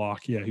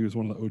block. Yeah, he was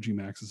one of the OG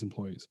Max's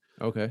employees.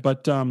 Okay.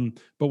 But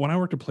when I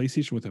worked at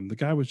PlayStation with him, the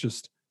guy was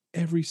just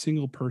every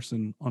single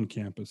person on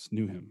campus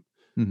knew him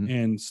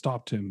and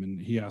stopped him.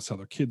 And he asked how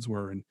their kids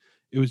were. And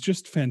it was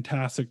just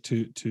fantastic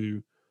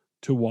to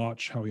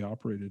watch how he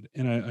operated.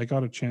 And I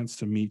got a chance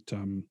to meet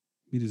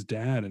his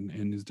dad,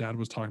 and his dad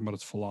was talking about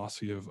his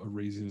philosophy of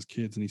raising his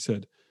kids. And he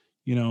said,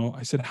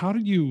 I said, how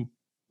did you,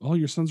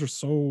 your sons are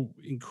so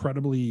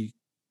incredibly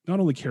not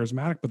only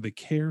charismatic, but they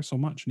care so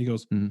much. And he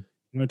goes,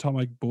 I taught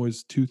my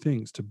boys two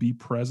things: to be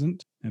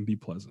present and be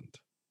pleasant.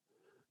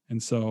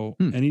 And so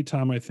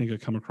anytime I think I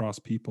come across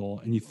people,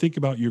 and you think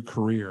about your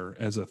career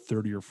as a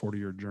 30 or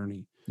 40-year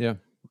journey, right?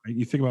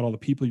 You think about all the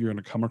people you're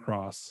going to come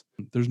across.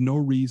 There's no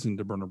reason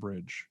to burn a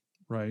bridge,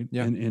 right?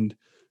 Yeah. And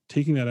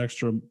taking that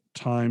extra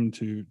time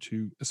to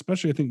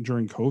especially I think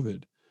during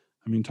COVID,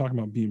 I mean, talking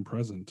about being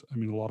present. I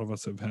mean, a lot of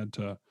us have had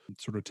to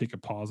sort of take a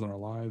pause in our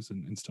lives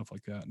and stuff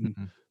like that. And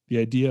the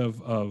idea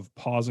of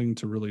pausing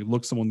to really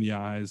look someone in the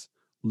eyes,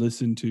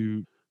 listen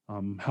to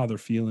how they're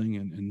feeling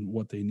and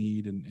what they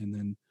need, and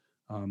then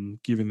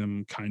giving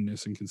them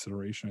kindness and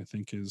consideration, I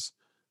think is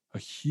a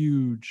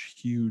huge,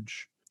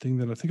 huge thing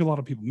that I think a lot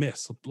of people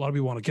miss. A lot of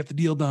people want to get the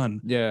deal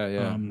done.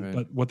 Right.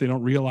 But what they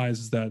don't realize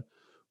is that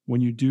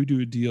when you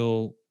do a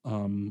deal,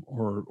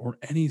 or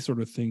any sort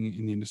of thing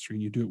in the industry,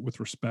 and you do it with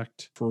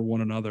respect for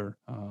one another,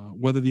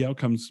 whether the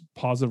outcome's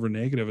positive or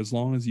negative, as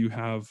long as you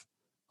have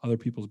other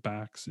people's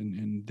backs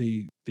and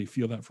they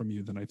feel that from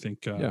you, then I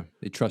think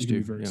they trust you.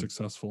 Be very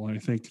successful. And I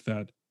think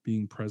that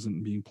being present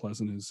and being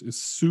pleasant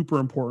is super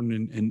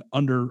important and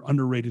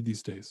underrated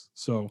these days.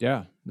 So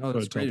yeah, no,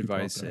 that's so great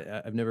advice.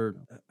 I've never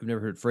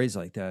heard a phrase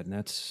like that, and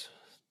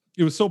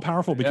it was so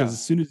powerful because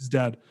as soon as his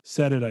dad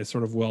said it, I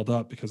sort of welled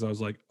up because I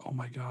was like, oh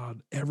my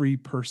God, every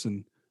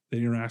person that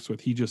he interacts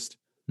with, he just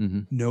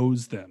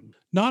knows them,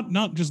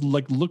 not just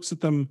like looks at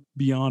them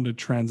beyond a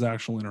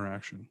transactional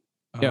interaction.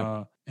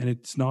 And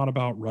it's not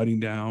about writing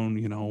down,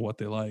 what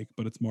they like,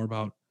 but it's more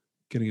about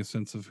getting a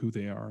sense of who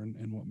they are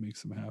and what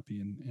makes them happy.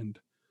 And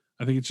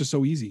I think it's just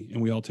so easy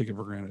and we all take it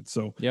for granted.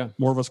 So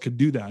more of us could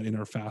do that in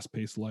our fast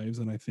paced lives.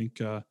 And I think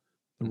the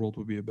world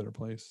would be a better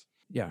place.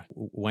 Yeah.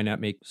 Why not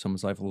make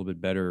someone's life a little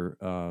bit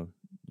better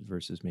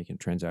versus making it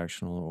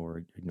transactional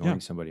or ignoring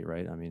somebody,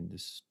 right? I mean,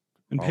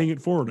 paying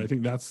it forward. I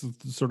think that's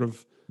the sort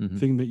of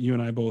thing that you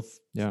and I both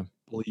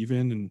believe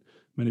in. And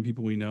many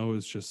people we know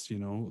is just,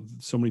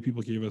 so many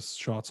people gave us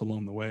shots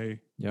along the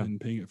way and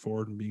paying it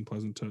forward and being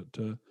pleasant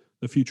to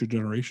the future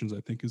generations,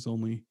 I think is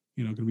only,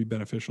 going to be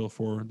beneficial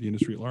for the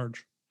industry at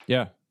large.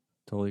 Yeah,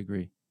 totally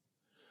agree.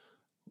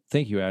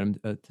 Thank you, Adam.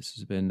 This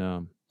has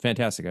been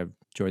fantastic. I've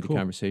enjoyed the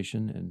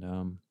conversation and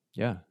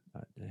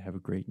have a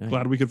great night.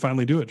 Glad we could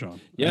finally do it,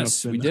 John.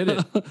 Yes, we did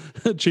it.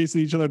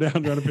 Chasing each other down,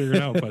 trying to figure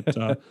it out. But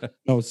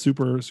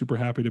super, super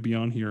happy to be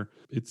on here.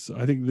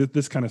 I think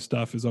this kind of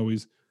stuff is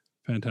always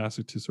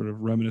fantastic to sort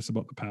of reminisce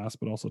about the past,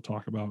 but also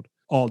talk about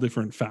all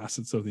different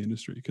facets of the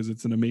industry because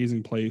it's an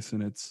amazing place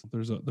and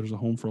there's a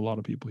home for a lot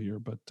of people here.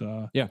 But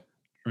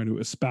trying to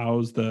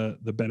espouse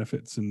the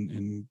benefits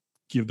and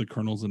give the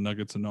kernels and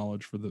nuggets of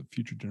knowledge for the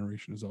future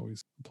generation is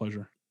always a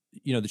pleasure.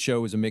 The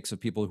show is a mix of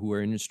people who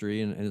are in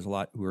industry and there's a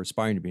lot who are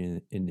aspiring to be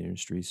in the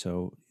industry.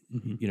 So,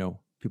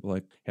 people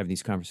like having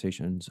these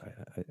conversations,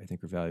 I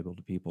think are valuable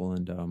to people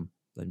and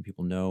letting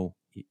people know,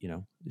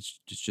 it's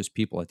just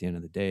people at the end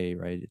of the day,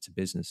 right? It's a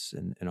business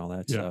and all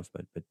that stuff,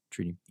 but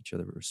treating each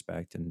other with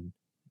respect and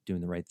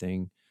doing the right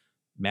thing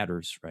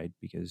matters, right?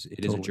 Because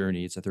it is a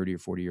journey. It's a 30 or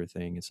 40 year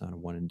thing. It's not a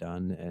one and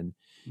done. And,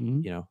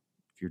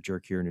 if you're a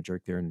jerk here and a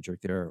jerk there and a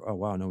jerk there, oh,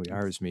 wow, nobody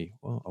hires me.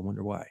 Well, I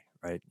wonder why,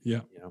 right?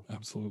 Yeah,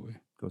 absolutely.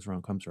 Goes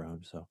around, comes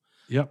around. So,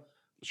 yep,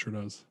 sure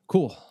does.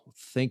 Cool.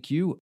 Thank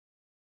you.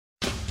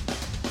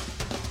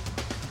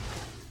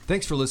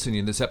 Thanks for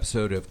listening to this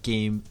episode of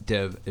Game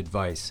Dev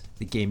Advice,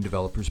 the Game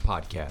Developers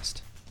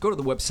Podcast. Go to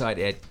the website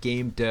at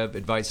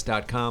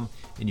gamedevadvice.com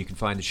and you can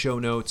find the show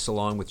notes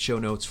along with show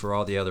notes for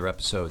all the other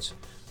episodes.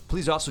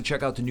 Please also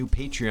check out the new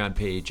Patreon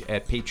page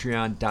at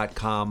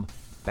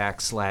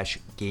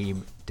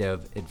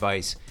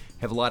patreon.com/gamedevadvice.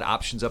 Have a lot of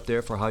options up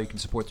there for how you can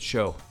support the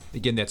show.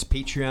 Again, that's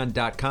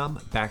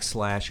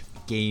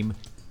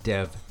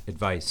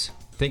patreon.com/gamedevadvice.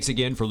 Thanks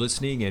again for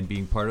listening and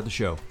being part of the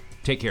show.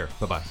 Take care.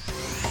 Bye-bye.